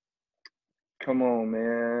 Come on,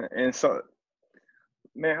 man. And so,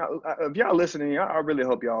 man, if y'all listening, I really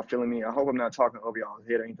hope y'all feeling me. I hope I'm not talking over y'all's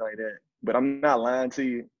head or anything like that. But I'm not lying to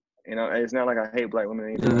you. And it's not like I hate black women or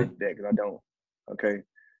anything like that, because I don't. Okay.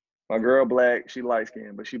 My girl black, she light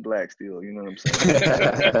skinned, but she black still. You know what I'm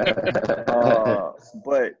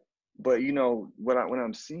saying? But you know what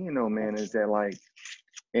I'm seeing though, man, is that like,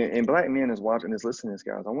 and black men is watching this, listening to this,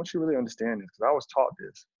 guys. I want you to really understand this, because I was taught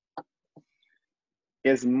this.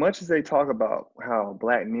 As much as they talk about how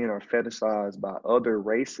black men are fetishized by other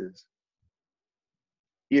races,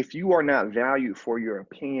 if you are not valued for your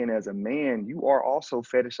opinion as a man, you are also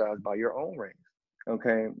fetishized by your own race.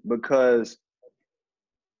 Okay, because.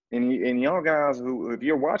 And y'all guys who, if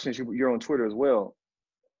you're watching, you're on Twitter as well.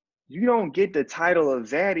 You don't get the title of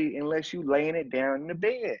zaddy unless you laying it down in the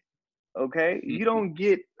bed. Okay, you don't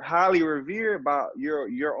get highly revered by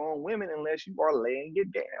your own women unless you are laying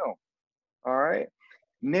it down. All right.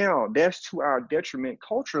 Now that's to our detriment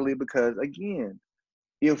culturally, because again,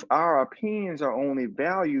 if our opinions are only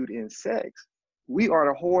valued in sex, we are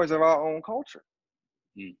the whores of our own culture.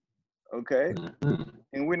 Okay,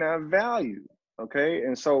 and we're not valued. Okay,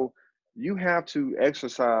 and so you have to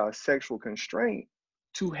exercise sexual constraint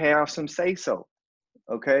to have some say-so.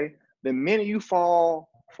 Okay, the minute you fall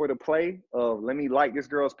for the play of let me like this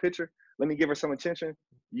girl's picture, let me give her some attention,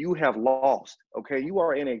 you have lost. Okay, you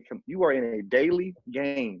are in a daily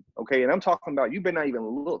game. Okay, and I'm talking about you better not even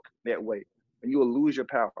look that way, and you will lose your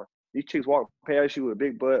power. These chicks walk past you with a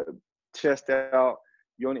big butt, chest out.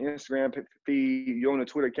 You're on the Instagram feed, you're on the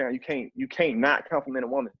Twitter account. You can't not compliment a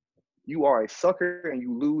woman. You are a sucker, and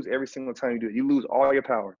you lose every single time you do it. You lose all your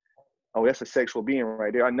power. Oh, that's a sexual being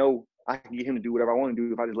right there. I know I can get him to do whatever I want to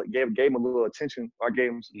do if I just gave him a little attention or gave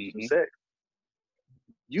him some sex.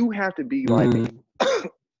 You have to be like,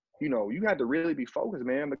 you know, you have to really be focused,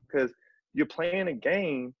 man, because you're playing a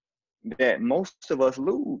game that most of us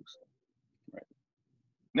lose. Right.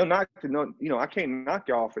 You know, I can't knock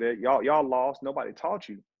y'all for that. Y'all lost. Nobody taught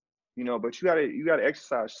you, you know, but you gotta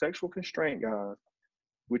exercise sexual constraint, guys,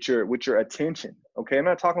 with your attention. Okay, I'm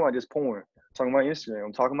not talking about just porn. I'm talking about Instagram.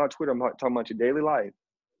 I'm talking about Twitter. I'm talking about your daily life.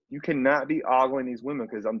 You cannot be ogling these women,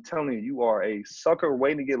 because I'm telling you, you are a sucker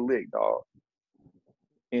waiting to get licked, dog.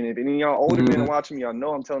 And if any of y'all older men are watching me, y'all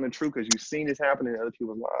know I'm telling the truth, because you've seen this happen in other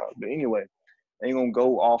people's lives. But anyway, I ain't gonna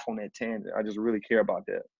go off on that tangent. I just really care about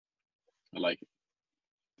that. I like it.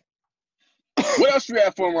 What else you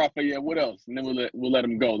have for him, Raphael? What else? And then we'll let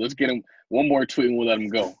him go. Let's get him one more tweet and we'll let him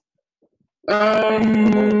go.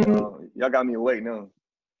 Y'all got me awake now.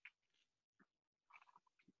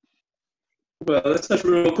 Well, let's touch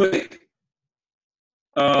real quick.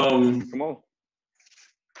 Come on.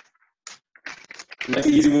 Nice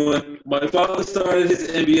easy one. My father started his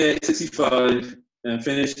NBA at 65 and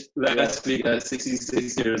finished last week at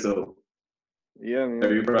 66 years old. Yeah, man.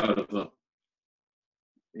 Very proud of him.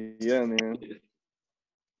 Yeah, man.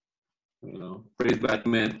 You know, praise black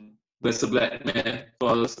men. Bless the black man.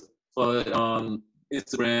 Follow on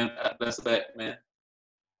Instagram at Bless the Black Man.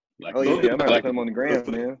 Like, oh yeah, I'm about to put him on the gram,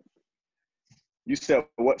 man. You said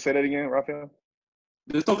what? Say that again, Raphael.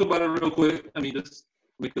 Just talk about it real quick. I mean, just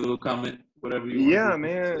make a little comment, whatever you want. Yeah,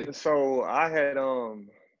 man. So I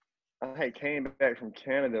had came back from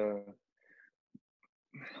Canada.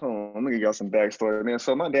 I'm gonna give y'all some backstory, man.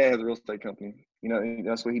 So my dad has a real estate company. You know,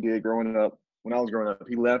 that's what he did growing up. When I was growing up,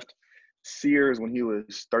 he left Sears when he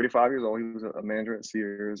was 35 years old. He was a manager at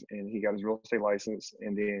Sears, and he got his real estate license,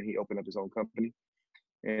 and then he opened up his own company.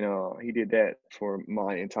 And he did that for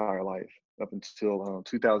my entire life up until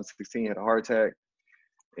 2016. He had a heart attack,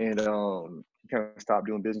 and he kind of stopped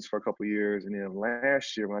doing business for a couple of years. And then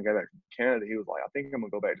last year, when I got back from Canada, he was like, I think I'm gonna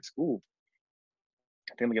go back to school.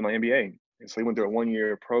 I think I'm gonna get my MBA. And so he went through a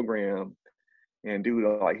 1-year program, and dude,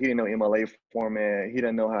 like, he didn't know MLA format. He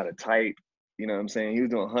didn't know how to type. You know what I'm saying? He was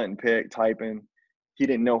doing hunt and peck typing. He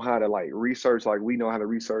didn't know how to like research like we know how to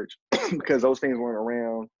research because those things weren't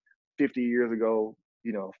around 50 years ago,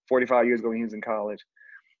 you know, 45 years ago when he was in college.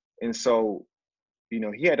 And so, you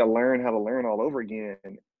know, he had to learn how to learn all over again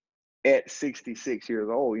at 66 years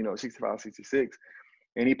old, you know, 65, 66.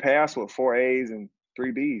 And he passed with 4 A's and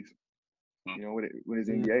 3 B's, you know, with his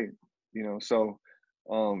MBA, you know. So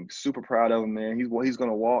super proud of him, man. He's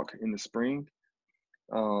going to walk in the spring.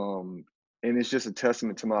 And it's just a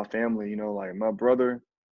testament to my family, you know, like my brother,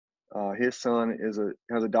 his son has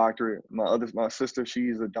a doctorate. My sister,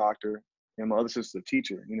 she's a doctor, and my other sister's a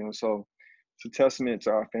teacher, you know. So it's a testament to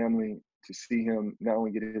our family to see him not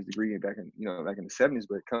only get his degree back in the 70s,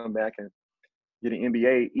 but come back and get an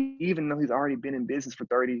MBA, even though he's already been in business for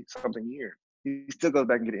 30 something years. He still goes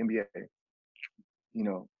back and get an MBA.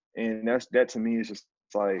 And that to me is just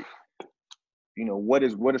like, what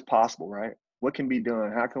is possible, right? What can be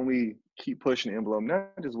done? How can we keep pushing the envelope, not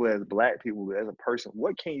just as Black people, but as a person?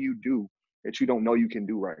 What can you do that you don't know you can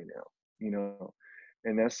do right now?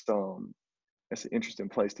 And that's an interesting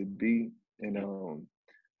place to be. And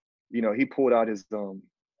he pulled out his I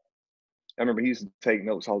remember he used to take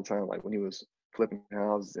notes all the time, like when he was flipping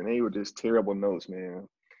houses, and they were just terrible notes, man.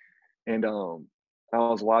 And I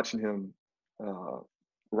was watching him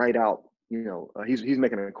write out, he's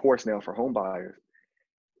making a course now for home buyers,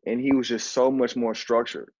 and he was just so much more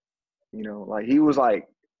structured, like he was like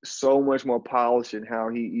so much more polished in how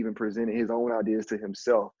he even presented his own ideas to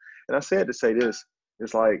himself. And I said to say this,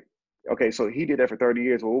 it's like, okay, so he did that for 30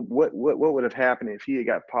 years. Well, what would have happened if he had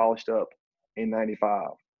got polished up in 95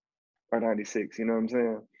 or 96? You know what I'm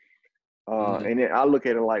saying? And then I look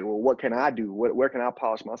at it like, well, what can I do? Where can I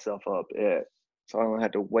polish myself up at? So I don't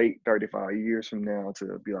have to wait 35 years from now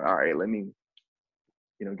to be like, all right, let me,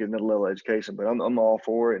 get another level of education. But I'm all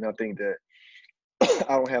for it. And I think that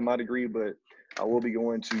I don't have my degree, but I will be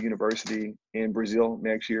going to university in Brazil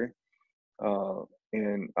next year.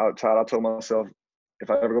 And I told myself, if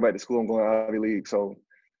I ever go back to school, I'm going to Ivy League. So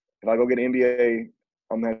if I go get an MBA,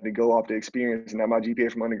 I'm going to have to go off the experience and not my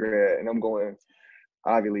GPA from undergrad, and I'm going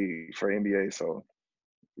Ivy League for MBA. So,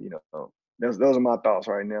 those are my thoughts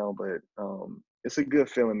right now. But it's a good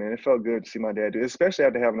feeling, man. It felt good to see my dad do it, especially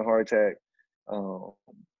after having a heart attack,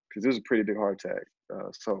 because it was a pretty big heart attack.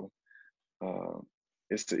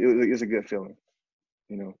 It's a good feeling,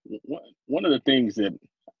 One of the things that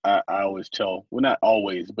I always tell, well, not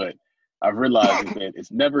always, but I've realized is that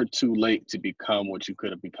it's never too late to become what you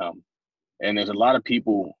could have become. And there's a lot of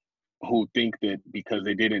people who think that because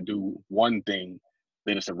they didn't do one thing,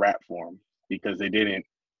 that it's a wrap for them, because they didn't,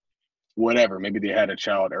 whatever, maybe they had a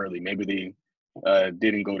child early, maybe they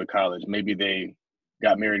didn't go to college, maybe they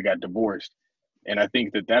got married, got divorced. And I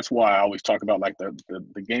think that that's why I always talk about like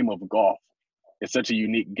the game of golf. It's such a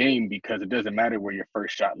unique game because it doesn't matter where your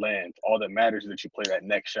first shot lands. All that matters is that you play that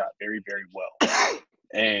next shot very, very well.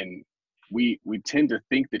 And we tend to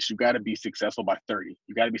think that you got to be successful by 30.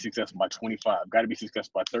 You got to be successful by 25. Got to be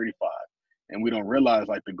successful by 35. And we don't realize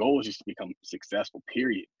like the goal is just to become successful,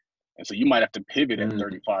 period. And so you might have to pivot at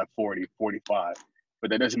 35, 40, 45, but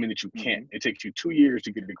that doesn't mean that you can't. It takes you 2 years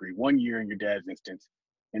to get a degree, 1 year in your dad's instance.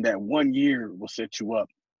 And that 1 year will set you up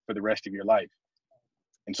for the rest of your life.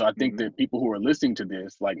 And so I think that people who are listening to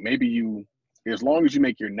this, like maybe you, as long as you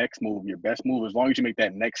make your next move, your best move, as long as you make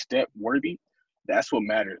that next step worthy, that's what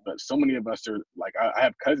matters. But so many of us are like, I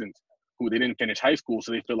have cousins who they didn't finish high school.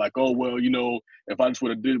 So they feel like, oh, well, if I just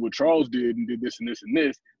would have did what Charles did and did this and this and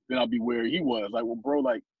this, then I'll be where he was. Like, well, bro,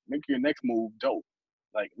 like make your next move dope.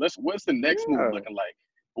 Like, what's the next move looking like?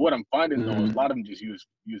 But what I'm finding though is a lot of them just use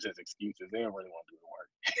as excuses. They don't really want to do the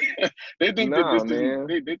work. They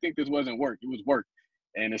think they think this wasn't work. It was work.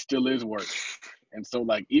 And it still is work. And so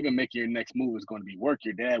like even making your next move is going to be work.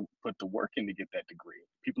 Your dad put the work in to get that degree.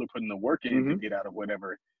 People are putting the work in to get out of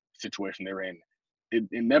whatever situation they're in. It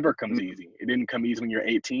never comes easy. It didn't come easy when you're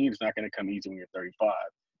 18. It's not going to come easy when you're 35,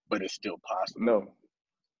 but it's still possible. No.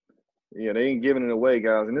 Yeah, they ain't giving it away,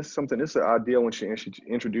 guys. And this is an idea I want to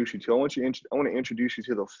introduce you to. I want to introduce you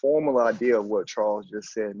to the formal idea of what Charles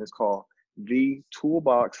just said, and it's called the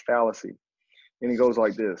toolbox fallacy. And it goes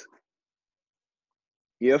like this.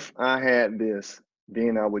 If I had this,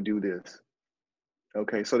 then I would do this.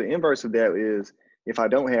 Okay, so the inverse of that is if I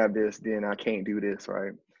don't have this, then I can't do this,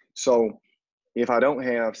 right? So if I don't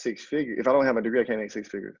have if I don't have a degree, I can't make 6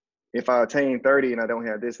 figures. If I attain 30 and I don't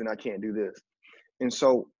have this, then I can't do this. And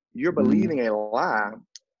so you're believing a lie.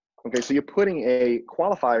 Okay, so you're putting a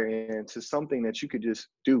qualifier into something that you could just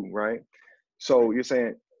do, right? So you're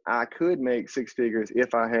saying, I could make 6 figures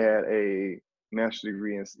if I had a master's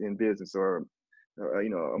degree in business, or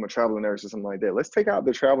I'm a traveling nurse or something like that. Let's take out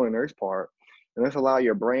the traveling nurse part and let's allow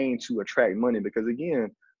your brain to attract money, because again,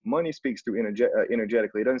 money speaks through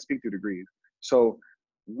energetically. It doesn't speak through degrees. So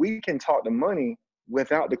we can talk to money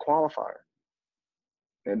without the qualifier,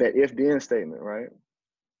 and that if-then statement, right?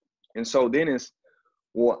 And so then it's,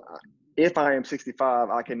 well, if I am 65,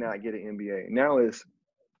 I cannot get an MBA. Now it's,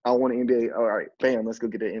 I want an MBA. All right, bam, let's go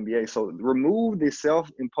get an MBA. So remove the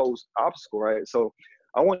self-imposed obstacle, right? So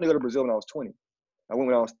I wanted to go to Brazil when I was 20. I went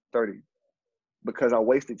when I was 30 because I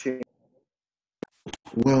wasted 10.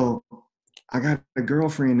 Well, I got a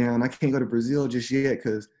girlfriend now and I can't go to Brazil just yet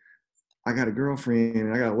because I got a girlfriend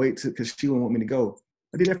and I got to wait because she won't want me to go.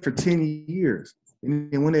 I did that for 10 years.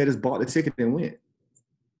 And then one day I just bought the ticket and went.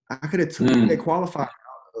 I could have took that qualified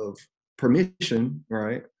out of permission,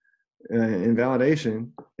 right, and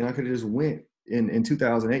validation, and I could have just went in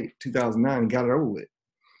 2008, 2009 and got it over with,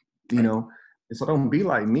 you know? And so don't be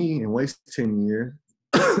like me and waste 10 years.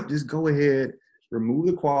 Just go ahead, remove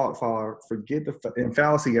the qualifier, forget and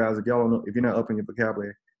fallacy, guys, if y'all don't know, if you're not up in your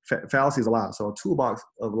vocabulary, fallacy is a lie. So a toolbox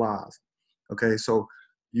of lies. Okay, so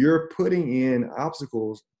you're putting in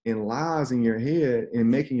obstacles and lies in your head and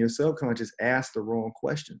making your subconscious ask the wrong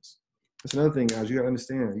questions. That's another thing, guys. You got to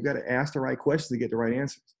understand. You got to ask the right questions to get the right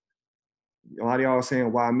answers. A lot of y'all are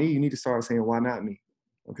saying, why me? You need to start saying, why not me?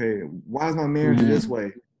 Okay, why is my manager this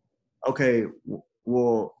way? Okay,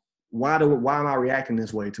 well, why am I reacting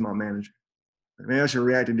this way to my manager? Maybe I should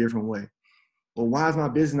react a different way. Well, why is my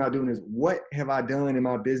business not doing this? What have I done in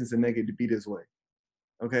my business to make it to be this way?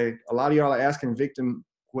 Okay, a lot of y'all are asking victim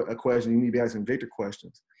a question. You need to be asking victor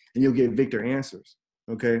questions, and you'll get victor answers.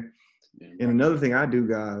 Okay, and another thing I do,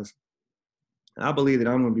 guys, I believe that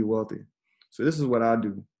I'm going to be wealthy. So this is what I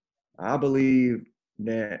do. I believe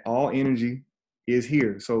that all energy is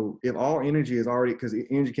here. So if all energy is already, because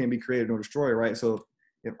energy can't be created or destroyed, right? So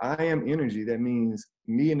if I am energy, that means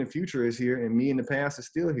me in the future is here and me in the past is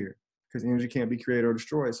still here, because energy can't be created or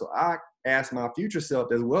destroyed. So I ask my future self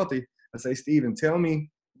that's wealthy, I say, Stephen, tell me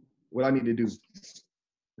what I need to do.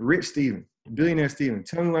 Rich Stephen, billionaire Stephen,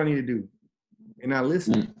 tell me what I need to do. And I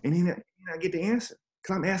listen, and then I get the answer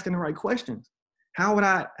because I'm asking the right questions. How would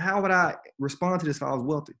I respond to this if I was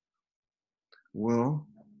wealthy? Well,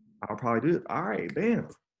 I'll probably do it. All right, bam.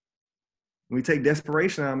 We take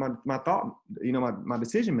desperation out of my thought, my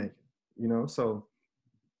decision making, So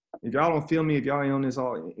if y'all don't feel me, if y'all ain't on this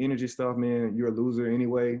all energy stuff, man, you're a loser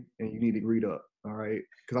anyway, and you need to read up, all right?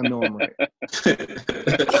 Because I know I'm right.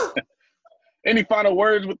 Any final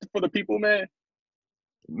words for the people, man?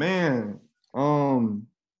 Man, I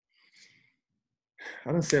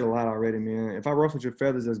done said a lot already, man. If I ruffled your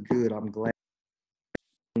feathers, that's good. I'm glad.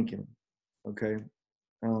 Thinking, okay.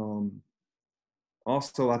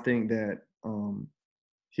 Also, I think that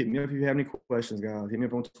hit me up if you have any questions, guys. Hit me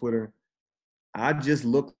up on Twitter. I just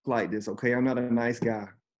look like this, okay? I'm not a nice guy.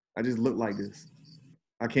 I just look like this.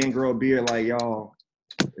 I can't grow a beard like y'all.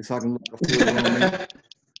 It's like I can look like a full-grown man.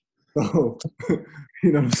 So,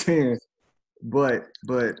 you know what I'm saying? But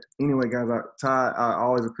anyway, guys, Todd, I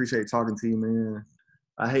always appreciate talking to you, man.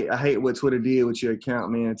 I hate what Twitter did with your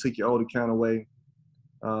account, man. It took your old account away.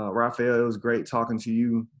 Raphael, it was great talking to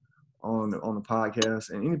you on the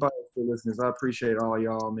podcast. And anybody still listening, I appreciate all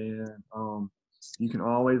y'all, man. You can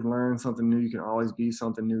always learn something new. You can always be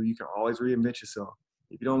something new. You can always reinvent yourself.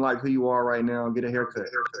 If you don't like who you are right now, get a haircut.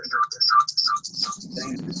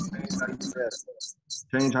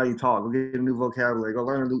 Change how you talk. Go get a new vocabulary. Go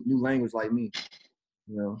learn a new language like me.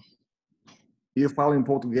 You're following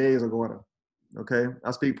Portuguese agora. Okay?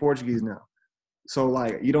 I speak Portuguese now. So,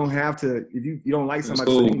 like, you don't have to, if you don't like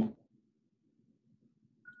somebody saying.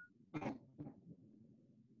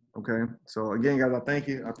 Okay? So, again, guys, I thank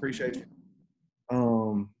you. I appreciate you.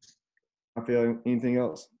 I feel anything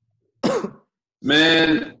else?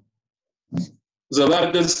 Man, there's a lot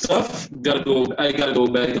of good stuff. I gotta go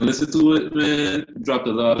back and listen to it, man. Dropped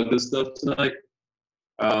a lot of good stuff tonight.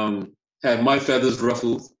 Had my feathers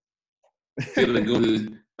ruffled. I feel like going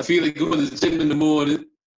to the gym in the morning,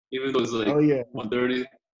 even though it's like 1:30.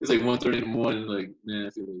 It's like 1:30 in the morning. Like, man, I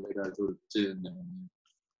feel like I gotta go to the gym now.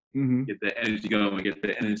 Mm-hmm. Get that energy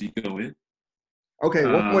going. Okay,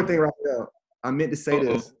 one more thing, Raphael. I meant to say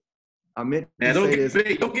this. Don't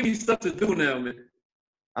give me stuff to do now, man.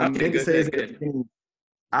 I meant to say this.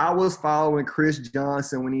 I was following Chris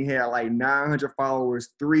Johnson when he had like 900 followers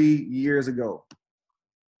 3 years ago.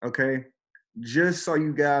 Okay? Just so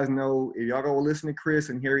you guys know, if y'all go listen to Chris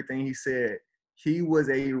and hear everything he said, he was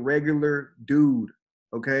a regular dude.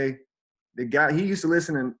 Okay? The guy, he used to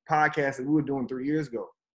listen to podcasts that we were doing 3 years ago.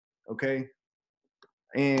 Okay?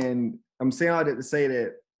 And I'm saying all that to say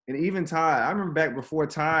that, and even Todd, I remember back before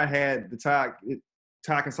Todd had the Todd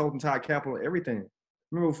Consulting, Todd Capital, everything. I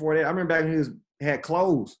remember before that, I remember back when he had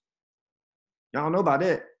clothes. Y'all know about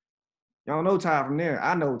that. Y'all know Todd from there.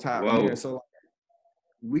 I know Todd from there. So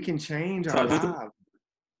we can change our lives.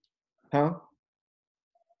 Huh?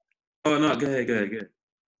 Oh, no, go ahead.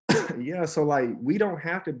 Yeah, so like we don't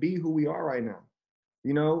have to be who we are right now.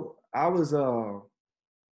 I was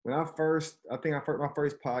when I first started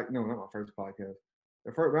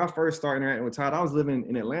interacting with Todd, I was living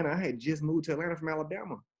in Atlanta. I had just moved to Atlanta from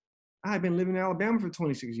Alabama. I had been living in Alabama for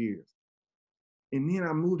 26 years. And then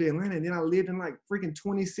I moved to Atlanta, and then I lived in like freaking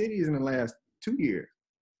 20 cities in the last 2 years.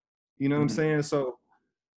 You know what I'm saying? So,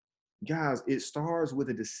 guys, it starts with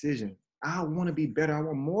a decision. I want to be better. I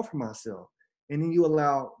want more for myself. And then you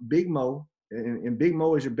allow Big Mo, and Big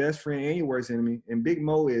Mo is your best friend and your worst enemy. And Big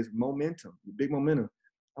Mo is momentum, big momentum.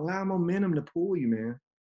 Allow momentum to pull you, man.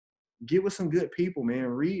 Get with some good people, man.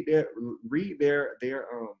 Read their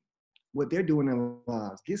what they're doing in their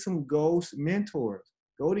lives. Get some ghost mentors.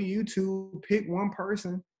 Go to YouTube, pick one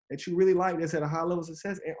person that you really like that's at a high level of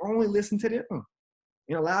success, and only listen to them.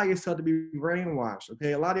 And allow yourself to be brainwashed.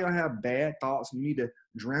 Okay, a lot of y'all have bad thoughts, and you need to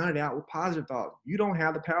drown it out with positive thoughts. You don't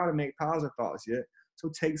have the power to make positive thoughts yet,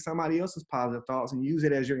 so take somebody else's positive thoughts and use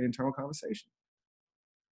it as your internal conversation.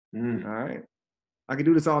 All right, I could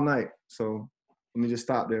do this all night, so let me just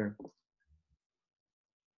stop there.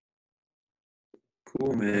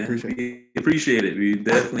 Cool, man. We appreciate it. We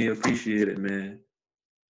definitely appreciate it, man.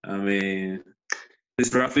 I mean,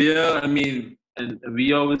 it's Raphael. I mean, and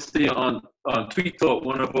we always say on Tweet Talk,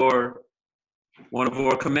 one of our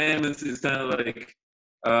commandments is kind of like,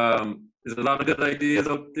 there's a lot of good ideas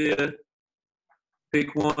out there.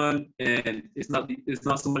 Pick one, and it's not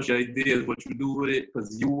so much your ideas, what you do with it,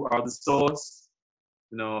 because you are the source.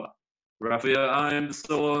 You know, Raphael, I am the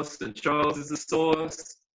source, and Charles is the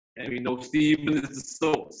source, and we know Stephen is the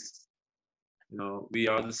source. You know, we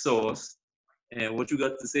are the source. And what you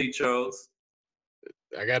got to say, Charles?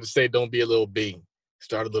 I got to say, don't be a little B.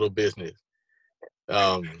 Start a little business.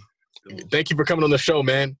 Thank you for coming on the show,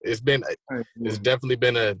 man. It's definitely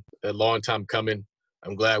been a long time coming.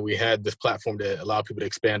 I'm glad we had this platform to allow people to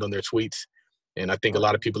expand on their tweets. And I think a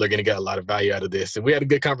lot of people are going to get a lot of value out of this. And we had a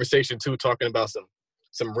good conversation, too, talking about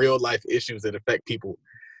some real life issues that affect people.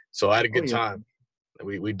 So I had a good time.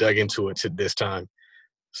 We dug into it this time.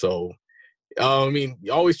 So, I mean,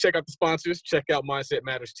 you always check out the sponsors. Check out Mindset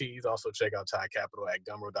Matters Tees. Also check out Tide Capital at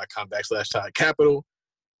gumroad.com/Tide Capital.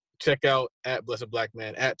 Check out at Blessed Black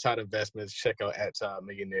Man, at Tide Investments. Check out at Tide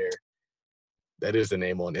Millionaire. That is the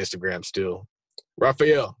name on Instagram still.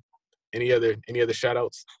 Raphael, any other shout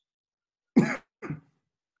outs?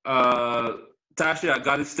 Tasha, I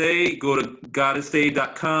Gotta Stay. Go to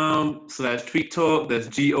gottastay.com/tweet talk. That's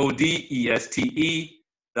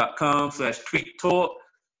GODESTE.com/tweet talk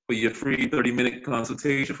for your free 30-minute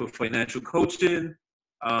consultation for financial coaching.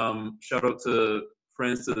 Shout out to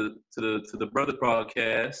friends to the Brother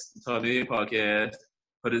Podcast, the Tarnation Podcast,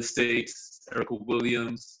 Hooded States, Erica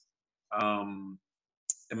Williams,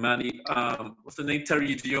 Imani, what's the name?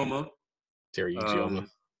 Terry Gioma. Terry Gioma.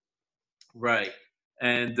 Right.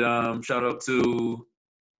 And shout out to,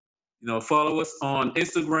 follow us on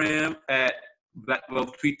Instagram at Black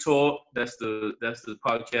Wealth Tweet Talk. That's the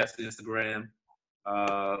podcast Instagram.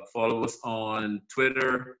 Follow us on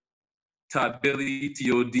Twitter, Todd Billy,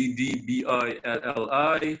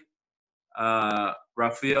 TODDBILLI.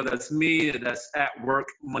 Raphael, that's me. That's at Work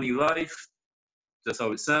Money Life. That's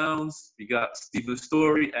how it sounds. We got Stephen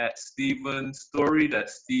Storey at Stephen Storey.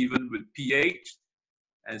 That's Stephen with PH.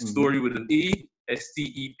 And Story with an E.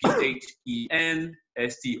 STEPHEN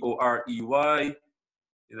STOREY.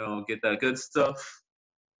 Get that good stuff.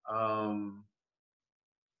 I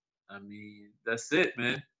mean, that's it,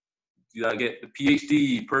 man. You gotta get the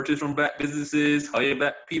PhD, purchase from black businesses, hire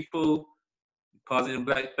black people, deposit in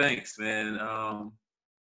black banks, man.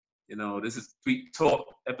 This is Tweet Talk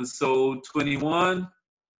episode 21.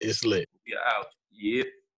 It's lit. We out. Yep.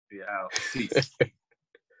 We out. Peace.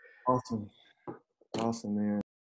 Awesome, man.